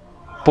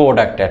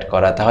প্রোডাক্ট অ্যাড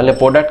করা। তাহলে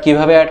প্রোডাক্ট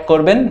কিভাবে অ্যাড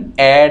করবেন?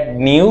 Add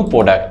new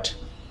product.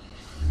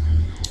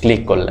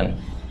 ক্লিক করলেন।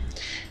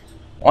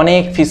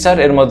 অনেক ফিচার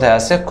এর মধ্যে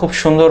আছে, খুব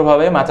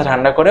সুন্দরভাবে মাথা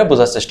ঠান্ডা করে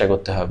বোঝার চেষ্টা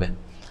করতে হবে।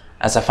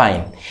 আচ্ছা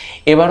ফাইন,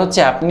 এবার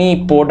হচ্ছে আপনি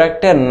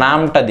প্রোডাক্টের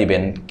নামটা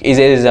দিবেন। এই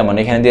যে যেমন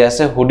এখানে দিয়ে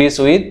আছে হুডিস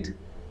উইথ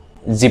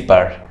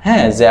জিপার,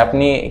 হ্যাঁ, যে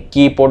আপনি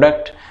কি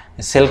প্রোডাক্ট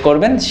সেল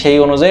করবেন সেই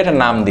অনুযায়ী এটা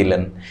নাম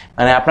দিলেন,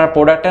 মানে আপনার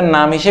প্রোডাক্টের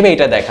নাম হিসেবে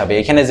এটা দেখাবে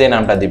এখানে যে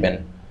নামটা দিবেন,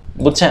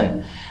 বুঝছেন?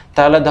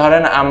 তাহলে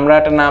ধরেন আমরা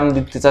একটা নাম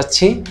দিতে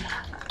চাচ্ছি,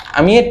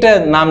 আমি একটা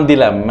নাম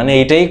দিলাম, মানে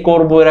এটাই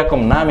করব এরকম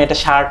না, আমি একটা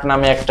শার্ট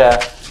নামে একটা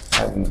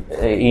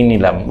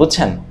নিলাম,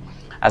 বুঝছেন?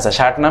 আচ্ছা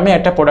শার্ট নামে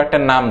একটা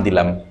প্রোডাক্টের নাম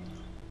দিলাম,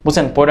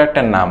 বুঝছেন,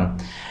 প্রোডাক্টের নাম।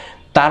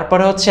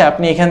 তারপরে হচ্ছে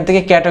আপনি এখান থেকে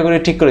ক্যাটাগরি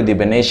ঠিক করে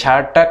দিবেন, এই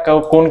শার্টটা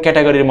কোন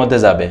ক্যাটাগরির মধ্যে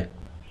যাবে,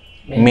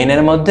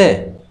 মেনের মধ্যে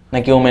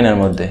নাকি ওমেনের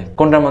মধ্যে,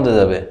 কোনটার মধ্যে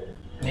যাবে?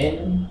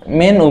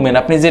 মেন ওমেন,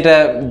 আপনি যেটা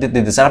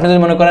দিতেছেন। আপনি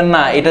যদি মনে করেন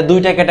না এটা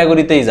দুইটা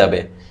ক্যাটাগরিতেই যাবে,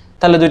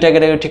 তাহলে দুইটা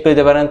ক্যাটাগরি ঠিক করে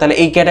দিতে পারেন। তাহলে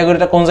এই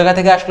ক্যাটাগরিটা কোন জায়গা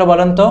থেকে আসলো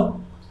বলেন তো?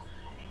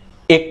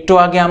 একটু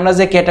আগে আমরা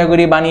যে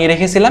ক্যাটাগরি বানিয়ে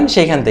রেখেছিলাম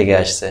সেইখান থেকে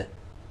আসছে,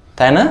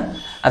 তাই না?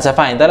 আচ্ছা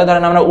ফাইন, তাহলে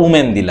ধরেন আমরা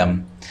উমেন দিলাম।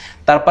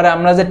 তারপরে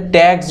আমরা যে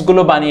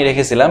ট্যাগসগুলো বানিয়ে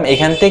রেখেছিলাম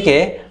এখান থেকে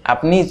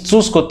আপনি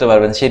চুজ করতে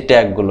পারবেন সেই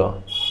ট্যাগগুলো।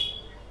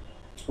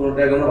 কোনো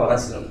ট্যাগ আমরা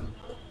বানাচ্ছিলাম না,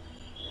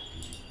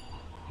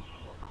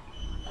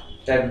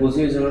 ট্যাগ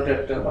বুঝিয়ে জন্য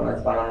ট্যাগটা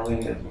বানানো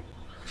হয়নি।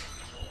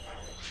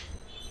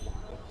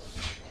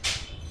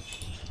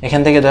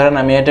 এখান থেকে ধরেন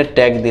আমি একটা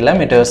ট্যাগ দিলাম,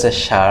 এটা হচ্ছে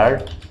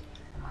শার্ট,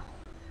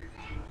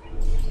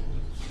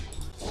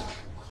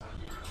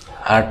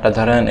 আরটা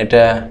ধরেন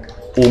এটা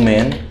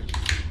উমেন,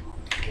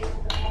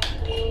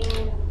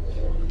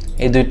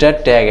 এই দুইটা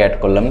ট্যাগ অ্যাড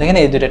করলাম, দেখেন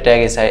এই দুইটা ট্যাগ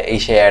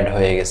এসে অ্যাড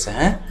হয়ে গেছে,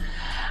 হ্যাঁ।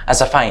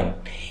 আচ্ছা ফাইন,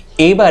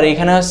 এইবার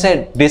এখানে হচ্ছে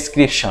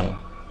ডেসক্রিপশন।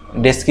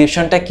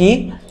 ডেসক্রিপশনটা কি?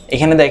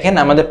 এখানে দেখেন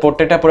আমাদের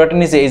প্রত্যেকটা প্রোডাক্টের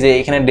নিচে এই যে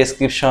এখানে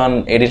ডেসক্রিপশন,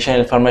 এডিশনাল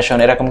ইনফরমেশন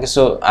এরকম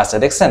কিছু আছে,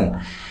 দেখছেন?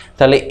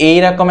 তাহলে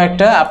এইরকম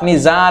একটা আপনি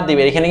যা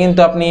দিবেন এখানে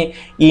কিন্তু আপনি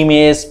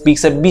ইমেজ,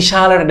 পিকচার,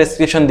 বিশাল একটা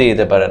ডেসক্রিপশন দিয়ে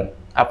দিতে পারেন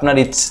আপনার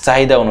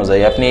চাহিদা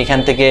অনুযায়ী। আপনি এখান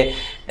থেকে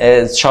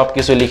সব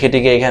কিছু লিখে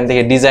টিকে এখান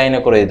থেকে ডিজাইনও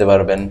করে দিতে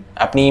পারবেন,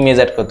 আপনি ইমেজ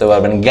অ্যাড করতে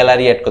পারবেন,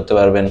 গ্যালারি অ্যাড করতে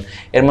পারবেন,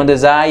 এর মধ্যে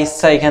যা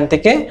ইচ্ছা এখান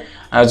থেকে।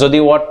 যদি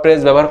ওয়ার্ডপ্রেস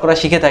ব্যবহার করা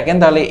শিখে থাকেন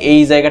তাহলে এই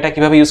জায়গাটা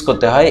কিভাবে ইউজ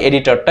করতে হয়,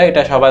 এডিটরটা,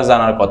 এটা সবার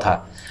জানার কথা।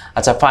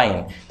 আচ্ছা ফাইন,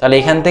 তাহলে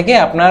এখান থেকে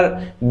আপনার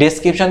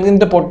ডেসক্রিপশন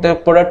কিন্তু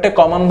প্রোডাক্টে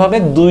কমনভাবে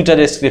দুইটা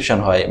ডেসক্রিপশন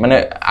হয়, মানে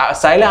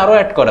চাইলে আরও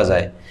অ্যাড করা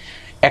যায়।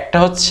 একটা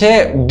হচ্ছে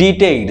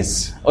ডিটেইলস,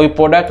 ওই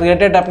প্রোডাক্ট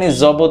রিলেটেড আপনি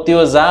যাবতীয়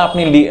যা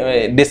আপনি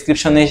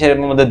ডেসক্রিপশন হিসেবে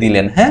মধ্যে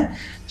দিলেন, হ্যাঁ,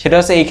 সেটা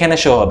হচ্ছে এইখানে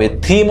শো হবে।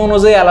 থিম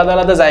অনুযায়ী আলাদা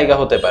আলাদা জায়গা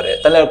হতে পারে,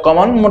 তাহলে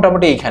কমন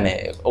মোটামুটি এইখানে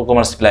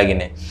WooCommerce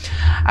প্লাগইনে।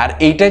 আর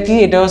এইটা কি,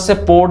 এটা হচ্ছে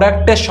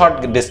প্রোডাক্টের শর্ট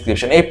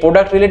ডেসক্রিপশন, এই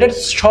প্রোডাক্ট রিলেটেড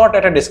শর্ট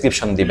একটা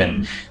ডেসক্রিপশন দিবেন,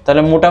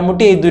 তাহলে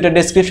মোটামুটি এই দুইটা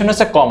ডেসক্রিপশন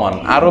হচ্ছে কমন।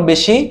 আরও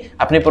বেশি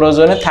আপনি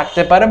প্রয়োজনে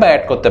থাকতে পারে বা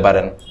অ্যাড করতে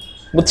পারেন,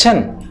 বুঝছেন?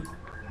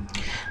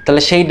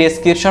 তাহলে সেই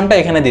ডেসক্রিপশনটা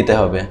এখানে দিতে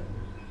হবে।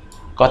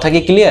 কথা কি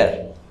ক্লিয়ার?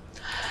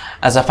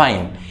 আচ্ছা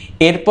ফাইন,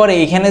 এরপরে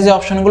এখানে যে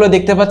অপশনগুলো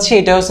দেখতে পাচ্ছি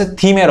এটা হচ্ছে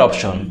থিমের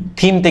অপশন,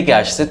 থিম থেকে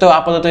আসছে। তো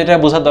আপাতত এটা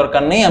বোঝার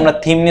দরকার নেই, আমরা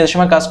থিম নিয়ে যে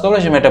সময় কাজ করবো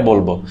সে সময় এটা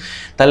বলবো।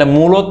 তাহলে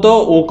মূলত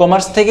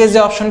WooCommerce থেকে যে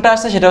অপশনটা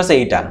আসছে সেটা হচ্ছে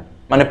এইটা,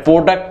 মানে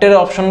প্রোডাক্টের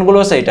অপশনগুলো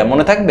হচ্ছে এইটা,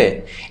 মনে থাকবে।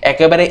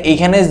 একেবারে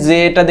এইখানে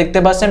যেটা দেখতে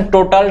পাচ্ছেন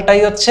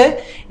টোটালটাই হচ্ছে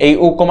এই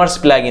WooCommerce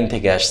প্লাগইন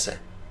থেকে আসছে,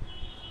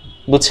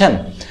 বুঝছেন?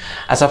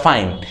 আচ্ছা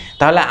ফাইন,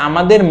 তাহলে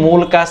আমাদের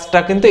মূল কাজটা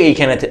কিন্তু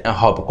এইখানে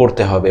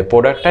করতে হবে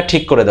প্রোডাক্টটা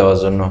ঠিক করে দেওয়ার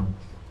জন্য।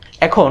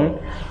 এখন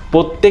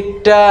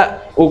প্রত্যেকটা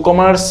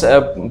WooCommerce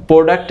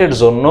প্রোডাক্টের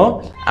জন্য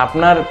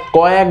আপনার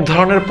কয়েক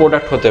ধরনের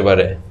প্রোডাক্ট হতে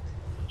পারে।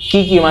 কি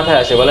কি মাথায়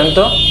আসে বলেন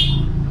তো?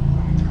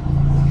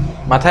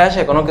 মাথায়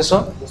আসে কোনো কিছু?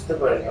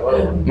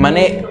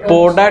 মানে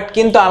প্রোডাক্ট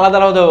কিন্তু আলাদা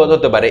আলাদা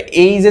হতে পারে।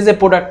 এই যে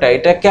প্রোডাক্টটা,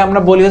 এটাকে আমরা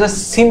বলি হচ্ছে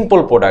সিম্পল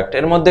প্রোডাক্ট,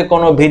 এর মধ্যে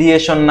কোনো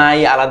ভেরিয়েশন নাই,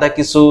 আলাদা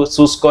কিছু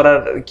চুজ করার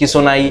কিছু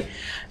নাই।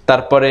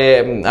 তারপরে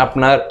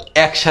আপনার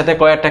একসাথে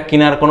কয়েকটা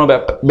কেনার কোনো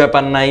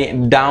ব্যাপার নাই,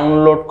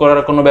 ডাউনলোড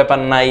করার কোনো ব্যাপার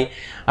নাই,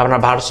 আপনার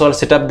ভার্চুয়াল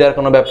সেটআপ দেওয়ার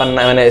কোনো ব্যাপার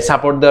নাই, মানে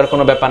সাপোর্ট দেওয়ার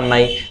কোনো ব্যাপার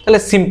নাই। তাহলে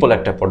সিম্পল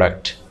একটা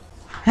প্রোডাক্ট,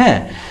 হ্যাঁ,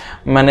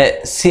 মানে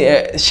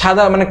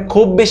সাদা, মানে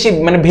খুব বেশি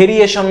মানে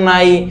ভেরিয়েশন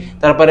নাই,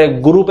 তারপরে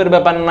গ্রুপের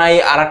ব্যাপার নাই,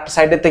 আর একটা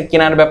সাইডের থেকে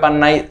কেনার ব্যাপার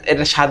নাই,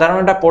 এটা সাধারণ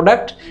একটা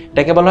প্রোডাক্ট,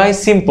 এটাকে বলা হয়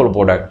সিম্পল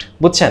প্রোডাক্ট,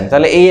 বুঝছেন?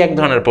 তাহলে এই এক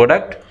ধরনের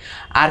প্রোডাক্ট।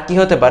 আর কি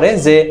হতে পারে,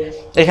 যে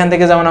এখান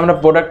থেকে যেমন আমরা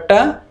প্রোডাক্টটা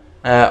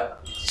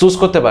চুজ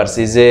করতে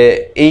পারছি যে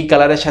এই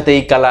কালারের সাথে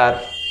এই কালার,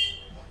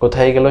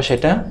 কোথায় গেল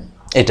সেটা,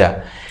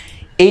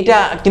 এইটা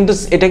কিন্তু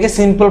এটাকে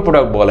সিম্পল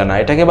প্রোডাক্ট বলে না,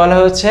 এটাকে বলা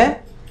হচ্ছে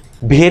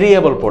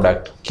ভেরিয়েবল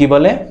প্রোডাক্ট। কি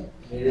বলে?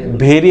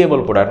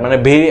 ভেরিয়েবল প্রোডাক্ট,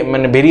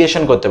 মানে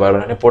ভেরিয়েশন করতে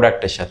পারবেন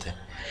প্রোডাক্টের সাথে।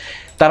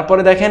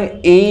 তারপরে দেখেন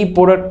এই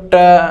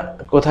প্রোডাক্টটা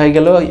কোথায়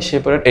গেল, সেই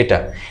প্রোডাক্ট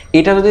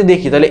এটা যদি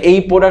দেখি তাহলে এই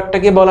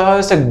প্রোডাক্টটাকে বলা হয়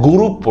হচ্ছে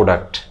গ্রুপ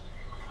প্রোডাক্ট।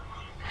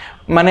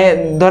 মানে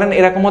ধরেন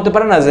এরকম হতে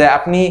পারে না যে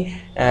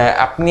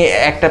আপনি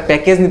একটা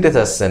প্যাকেজ নিতে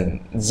চাচ্ছেন,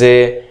 যে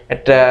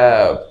একটা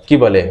কি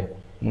বলে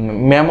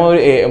মেমোরি,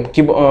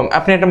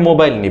 আপনি একটা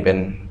মোবাইল নেবেন,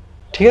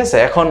 ঠিক আছে?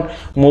 এখন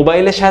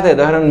মোবাইলের সাথে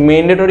ধরেন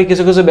ম্যান্ডেটরি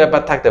কিছু কিছু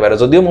ব্যাপার থাকতে পারে,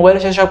 যদিও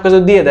মোবাইলের সাথে সব কিছু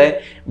দিয়ে দেয়,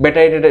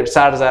 ব্যাটারি,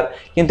 চার্জার,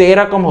 কিন্তু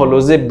এরকম হলো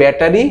যে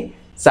ব্যাটারি,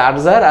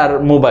 চার্জার আর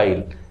মোবাইল,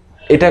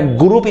 এটা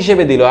গ্রুপ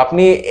হিসেবে দিল,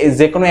 আপনি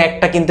যে কোনো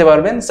একটা কিনতে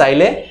পারবেন,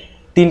 চাইলে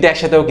তিনটা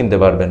একসাথেও কিনতে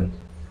পারবেন।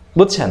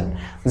 বুঝছেন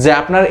যে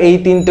আপনার এই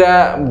তিনটা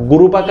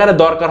গ্রুপ আকারে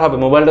দরকার হবে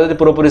মোবাইলটা যদি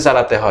পুরোপুরি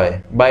চালাতে হয়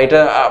বা এটা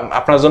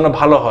আপনার জন্য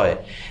ভালো হয়,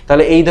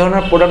 তাহলে এই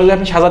ধরনের প্রোডাক্ট যদি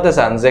আপনি সাজাতে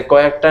চান যে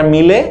কয়েকটা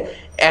মিলে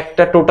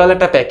একটা টোটাল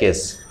একটা প্যাকেজ,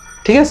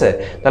 ঠিক আছে,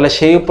 তাহলে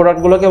সেই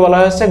প্রোডাক্টগুলোকে বলা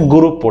হচ্ছে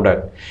গ্রুপ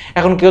প্রোডাক্ট।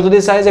 এখন কেউ যদি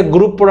চায় যে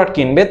গ্রুপ প্রোডাক্ট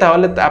কিনবে,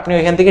 তাহলে আপনি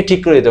ওইখান থেকে ঠিক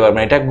করে দিতে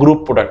পারবেন এটা গ্রুপ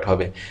প্রোডাক্ট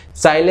হবে।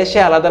 চাইলে সে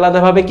আলাদা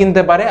আলাদাভাবে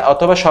কিনতে পারে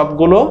অথবা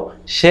সবগুলো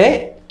সে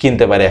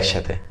কিনতে পারে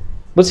একসাথে।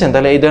 বুঝছেন,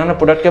 তাহলে এই ধরনের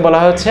প্রোডাক্টকে বলা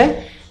হচ্ছে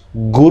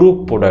গ্রুপ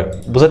প্রোডাক্ট।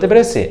 বুঝাতে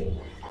পেরেছি?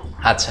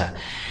 আচ্ছা,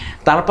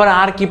 তারপর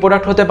আর কি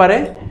প্রোডাক্ট হতে পারে,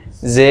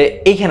 যে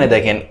এইখানে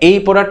দেখেন এই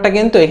প্রোডাক্টটা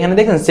কিন্তু এখানে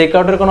দেখেন চেক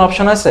আউটের কোনো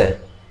অপশন আছে,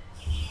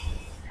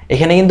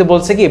 এখানে কিন্তু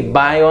বলছে কি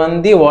by on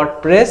the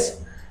WordPress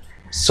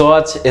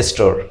swatch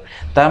store.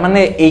 তার মানে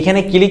এইখানে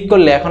ক্লিক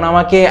করলে এখন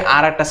আমাকে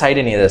আর একটা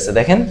সাইডে নিয়ে যাচ্ছে,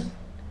 দেখেন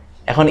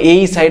এখন এই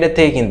সাইডের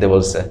থেকে কিনতে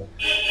বলছে,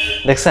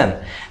 দেখছেন?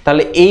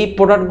 তাহলে এই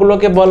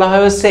প্রোডাক্টগুলোকে বলা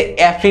হয় হচ্ছে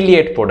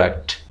অ্যাফিলিয়েট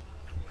প্রোডাক্ট।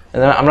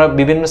 আমরা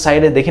বিভিন্ন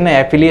সাইডে দেখি না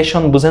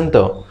অ্যাফিলিয়েশন, বুঝেন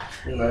তো?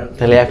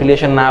 তাহলে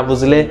অ্যাফিলিয়েশন না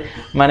বুঝলে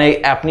মানে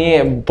আপনি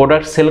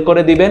প্রোডাক্ট সেল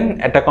করে দিবেন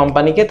একটা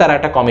কোম্পানিকে, তারা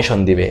একটা কমিশন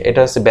দিবে, এটা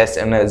হচ্ছে বেস্ট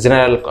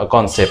জেনারেল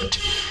কনসেপ্ট।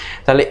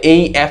 তাহলে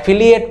এই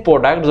অ্যাফিলিয়েট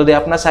প্রোডাক্ট যদি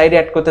আপনার সাইডে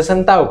অ্যাড করতেছেন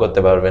তাও করতে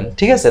পারবেন,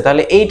 ঠিক আছে?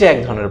 তাহলে এইটা এক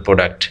ধরনের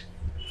প্রোডাক্ট,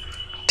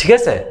 ঠিক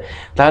আছে?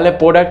 তাহলে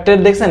প্রোডাক্টের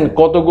দেখছেন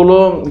কতগুলো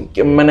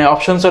মানে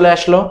অপশন চলে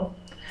আসলো।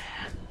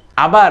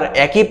 আবার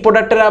একই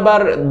প্রোডাক্টের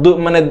আবার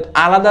মানে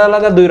আলাদা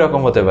আলাদা দুই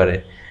রকম হতে পারে।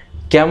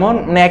 কেমন?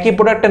 মানে একই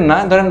প্রোডাক্টের না,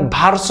 ধরেন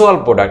ভার্চুয়াল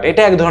প্রোডাক্ট,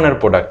 এটা এক ধরনের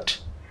প্রোডাক্ট।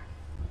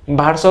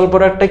 ভার্চুয়াল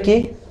প্রোডাক্টটা কি?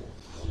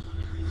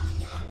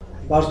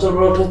 ভার্চুয়াল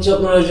প্রোডাক্ট হচ্ছে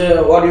আপনার যে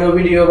অডিও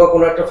ভিডিও বা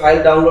কোনো একটা ফাইল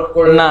ডাউনলোড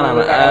করে না না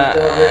না,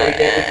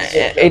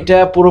 এটা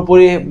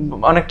পুরোপুরি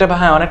অনেকটা,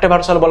 হ্যাঁ অনেকটা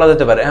ভার্চুয়াল বলা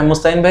যেতে পারে। হ্যাঁ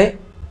মুস্তাহিন ভাই?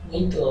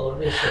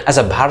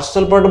 আচ্ছা,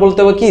 ভার্চুয়াল প্রোডাক্ট বলতে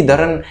হবে কি,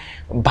 ধরেন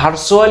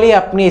ভার্চুয়ালি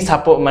আপনি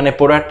মানে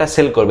প্রোডাক্টটা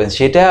সেল করবেন,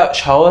 সেটা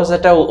সহজ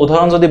একটা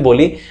উদাহরণ যদি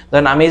বলি,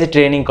 ধরেন আমি এই যে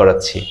ট্রেনিং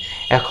করাচ্ছি,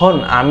 এখন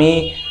আমি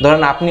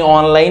ধরেন আপনি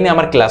অনলাইনে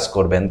আমার ক্লাস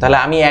করবেন, তাহলে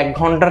আমি 1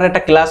 ঘন্টার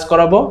একটা ক্লাস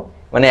করাবো,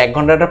 মানে 1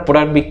 ঘন্টার একটা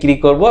প্রোডাক্ট বিক্রি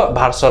করব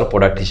ভার্চুয়াল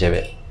প্রোডাক্ট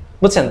হিসেবে।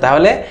 বুঝছেন?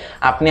 তাহলে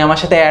আপনি আমার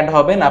সাথে অ্যাড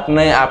হবেন,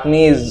 আপনি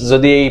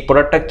যদি এই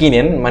প্রোডাক্টটা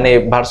কিনেন, মানে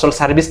ভার্চুয়াল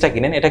সার্ভিসটা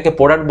কিনেন, এটাকে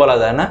প্রোডাক্ট বলা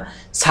যায় না,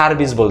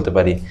 সার্ভিস বলতে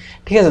পারি,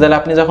 ঠিক আছে? তাহলে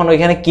আপনি যখন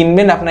ওইখানে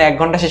কিনবেন, আপনার 1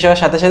 ঘন্টা শেষ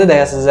হওয়ার সাথে সাথে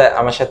দেখা যাচ্ছে যে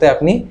আমার সাথে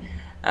আপনি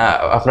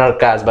আপনার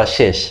কাজ বা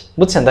শেষ।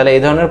 বুঝছেন? তাহলে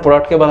এই ধরনের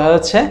প্রোডাক্টকে বলা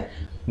হচ্ছে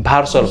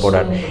ভার্চুয়াল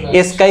প্রোডাক্ট।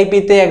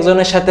 স্কাইপিতে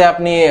একজনের সাথে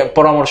আপনি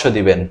পরামর্শ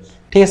দিবেন,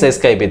 ঠিক আছে,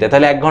 স্কাইপিতে,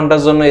 তাহলে 1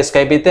 ঘন্টার জন্য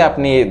স্কাইপিতে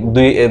আপনি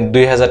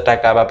 2000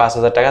 টাকা বা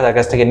 5000 টাকা তার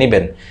কাছ থেকে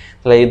নেবেন।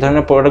 তাহলে এই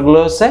ধরনের প্রোডাক্টগুলো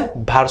হচ্ছে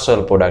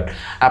ভার্চুয়াল প্রোডাক্ট।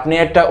 আপনি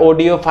একটা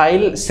অডিও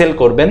ফাইল সেল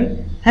করবেন,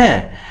 হ্যাঁ,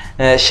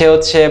 সে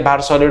হচ্ছে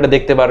ভার্চুয়ালি ওটা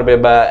দেখতে পারবে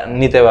বা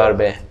নিতে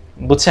পারবে।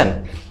 বুঝছেন?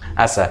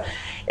 আচ্ছা,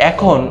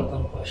 এখন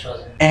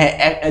হ্যাঁ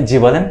জি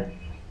বলেন।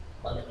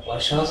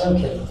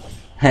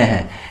 হ্যাঁ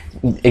হ্যাঁ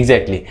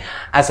এক্স্যাক্টলি।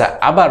 আচ্ছা,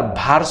 আবার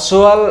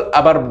ভার্চুয়াল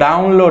আবার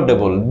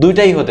ডাউনলোডেবল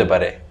দুইটাই হতে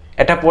পারে।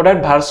 একটা প্রোডাক্ট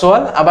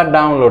ভার্চুয়াল আবার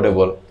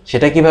ডাউনলোডেবল,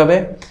 সেটা কিভাবে?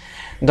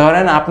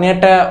 ধরেন আপনি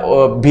একটা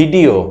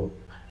ভিডিও,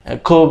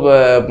 খুব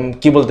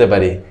কি বলতে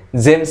পারি,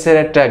 জেমসের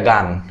একটা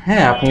গান,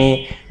 হ্যাঁ, আপনি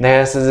দেখা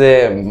যাচ্ছে যে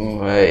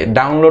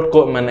ডাউনলোড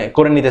মানে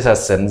করে নিতে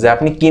চাচ্ছেন, যে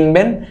আপনি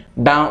কিনবেন,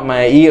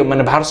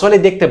 মানে ভার্চুয়ালি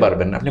দেখতে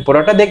পারবেন, আপনি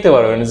প্রোডাক্টটা দেখতে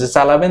পারবেন, যে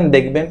চালাবেন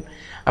দেখবেন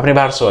আপনি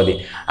ভার্চুয়ালি।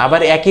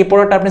 আবার একই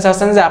প্রোডাক্ট আপনি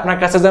চাচ্ছেন যে আপনার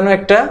কাছে যেন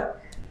একটা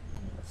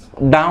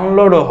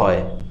ডাউনলোডও হয়,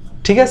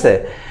 ঠিক আছে?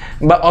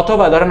 বা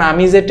অথবা ধরেন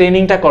আমি যে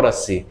ট্রেনিংটা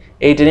করাচ্ছি,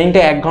 এই ট্রেনিংটা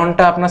 1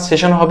 ঘন্টা আপনার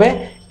সেশন হবে,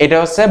 এটা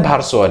হচ্ছে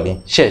ভার্চুয়ালি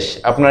শেষ,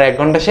 আপনার 1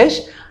 ঘন্টা শেষ,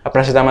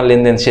 আপনার সাথে আমার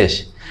লেনদেন শেষ।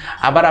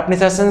 আবার আপনি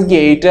চাচ্ছেন কি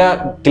এইটা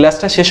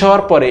ক্লাসটা শেষ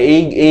হওয়ার পরে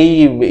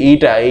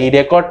এই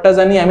রেকর্ডটা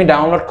জানি আমি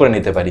ডাউনলোড করে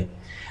নিতে পারি।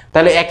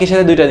 তাহলে একই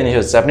সাথে দুইটা জিনিস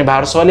হচ্ছে, আপনি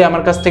ভার্চুয়ালি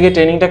আমার কাছ থেকে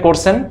ট্রেনিংটা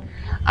করছেন,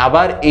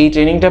 আবার এই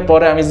ট্রেনিংটা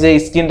পরে আমি যে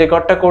স্ক্রিন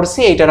রেকর্ডটা করছি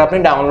এইটার আপনি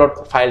ডাউনলোড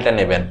ফাইলটা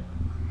নেবেন,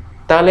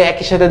 তাহলে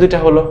একই সাথে দুইটা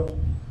হলো।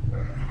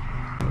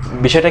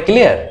 বিষয়টা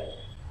ক্লিয়ার?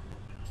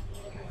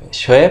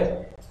 শোয়েব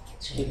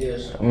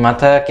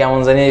মাথা কেমন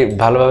জানি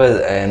ভালোভাবে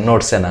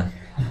নড়ছে না,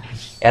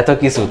 এত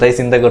কিছু তাই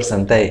চিন্তা করছেন,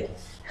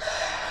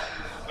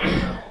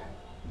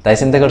 তাই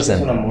চিন্তা করছেন?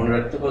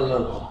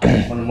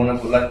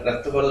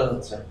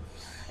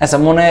 আচ্ছা,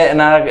 মনে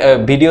না,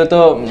 ভিডিও তো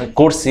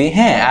করছি,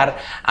 হ্যাঁ, আর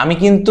আমি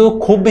কিন্তু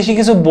খুব বেশি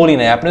কিছু বলি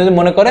নাই। আপনি যদি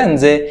মনে করেন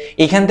যে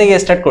এখান থেকে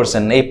স্টার্ট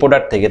করছেন এই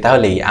প্রোডাক্ট থেকে,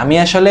 তাহলেই আমি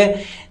আসলে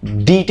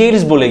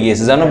ডিটেইলস বলে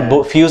গিয়েছি, যেন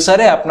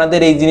ফিউচারে আপনাদের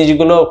এই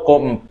জিনিসগুলো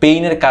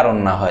পেইনের কারণ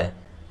না হয়,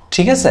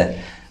 ঠিক আছে?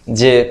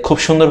 যে খুব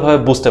সুন্দরভাবে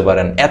বুঝতে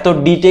পারেন। এত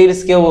ডিটেইলস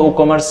কেউ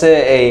কমার্সে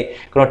এই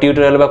কোনো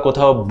টিউটোরিয়াল বা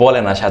কোথাও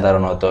বলে না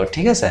সাধারণত,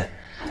 ঠিক আছে,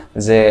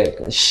 যে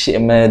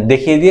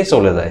দেখিয়ে দিয়ে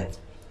চলে যায়।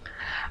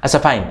 আচ্ছা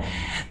ফাইন,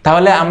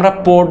 তাহলে আমরা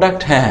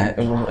প্রোডাক্ট, হ্যাঁ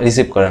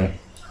রিসিভ করেন।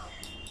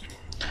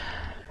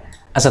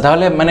 আচ্ছা,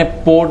 তাহলে মানে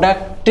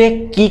প্রোডাক্টে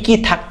কি কি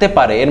থাকতে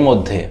পারে এর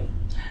মধ্যে,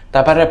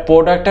 তারপরে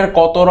প্রোডাক্টের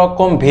কত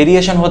রকম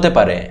ভেরিয়েশন হতে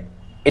পারে,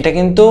 এটা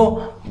কিন্তু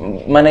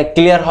মানে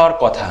ক্লিয়ার হওয়ার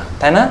কথা,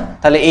 তাই না?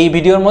 তাহলে এই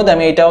ভিডিওর মধ্যে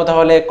আমি এটাও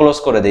তাহলে ক্লোজ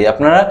করে দিই।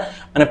 আপনারা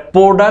মানে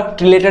প্রোডাক্ট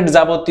রিলেটেড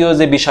যাবতীয়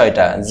যে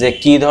বিষয়টা, যে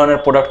কি ধরনের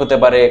প্রোডাক্ট হতে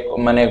পারে,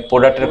 মানে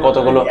প্রোডাক্টের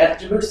কতগুলো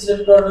অ্যাট্রিবিউট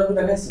সিলেক্ট করার কি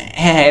দেখাইছে?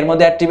 হ্যাঁ, এর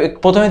মধ্যে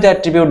প্রথমে তো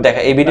অ্যাট্রিবিউট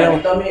দেখা এই ভিডিওর।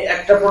 আমি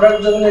একটা প্রোডাক্ট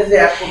যখন এই যে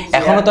অ্যাড করতেছি,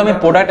 এখনো তো আমি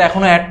প্রোডাক্ট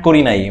এখনো অ্যাড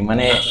করি নাই,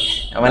 মানে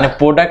মানে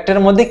প্রোডাক্টের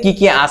মধ্যে কি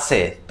কি আছে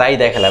তাই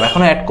দেখালাম,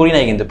 এখনো অ্যাড করি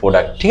নাই কিন্তু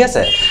প্রোডাক্ট, ঠিক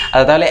আছে।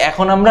 আর তাহলে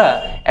এখন আমরা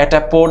একটা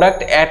প্রোডাক্ট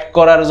অ্যাড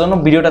করার জন্য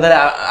ভিডিওটা তাহলে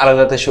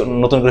আলাদাতে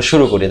নতুন করে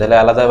শুরু করি, তাহলে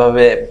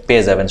আলাদাভাবে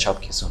পেয়ে যাবেন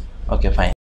সবকিছু। Okay fine.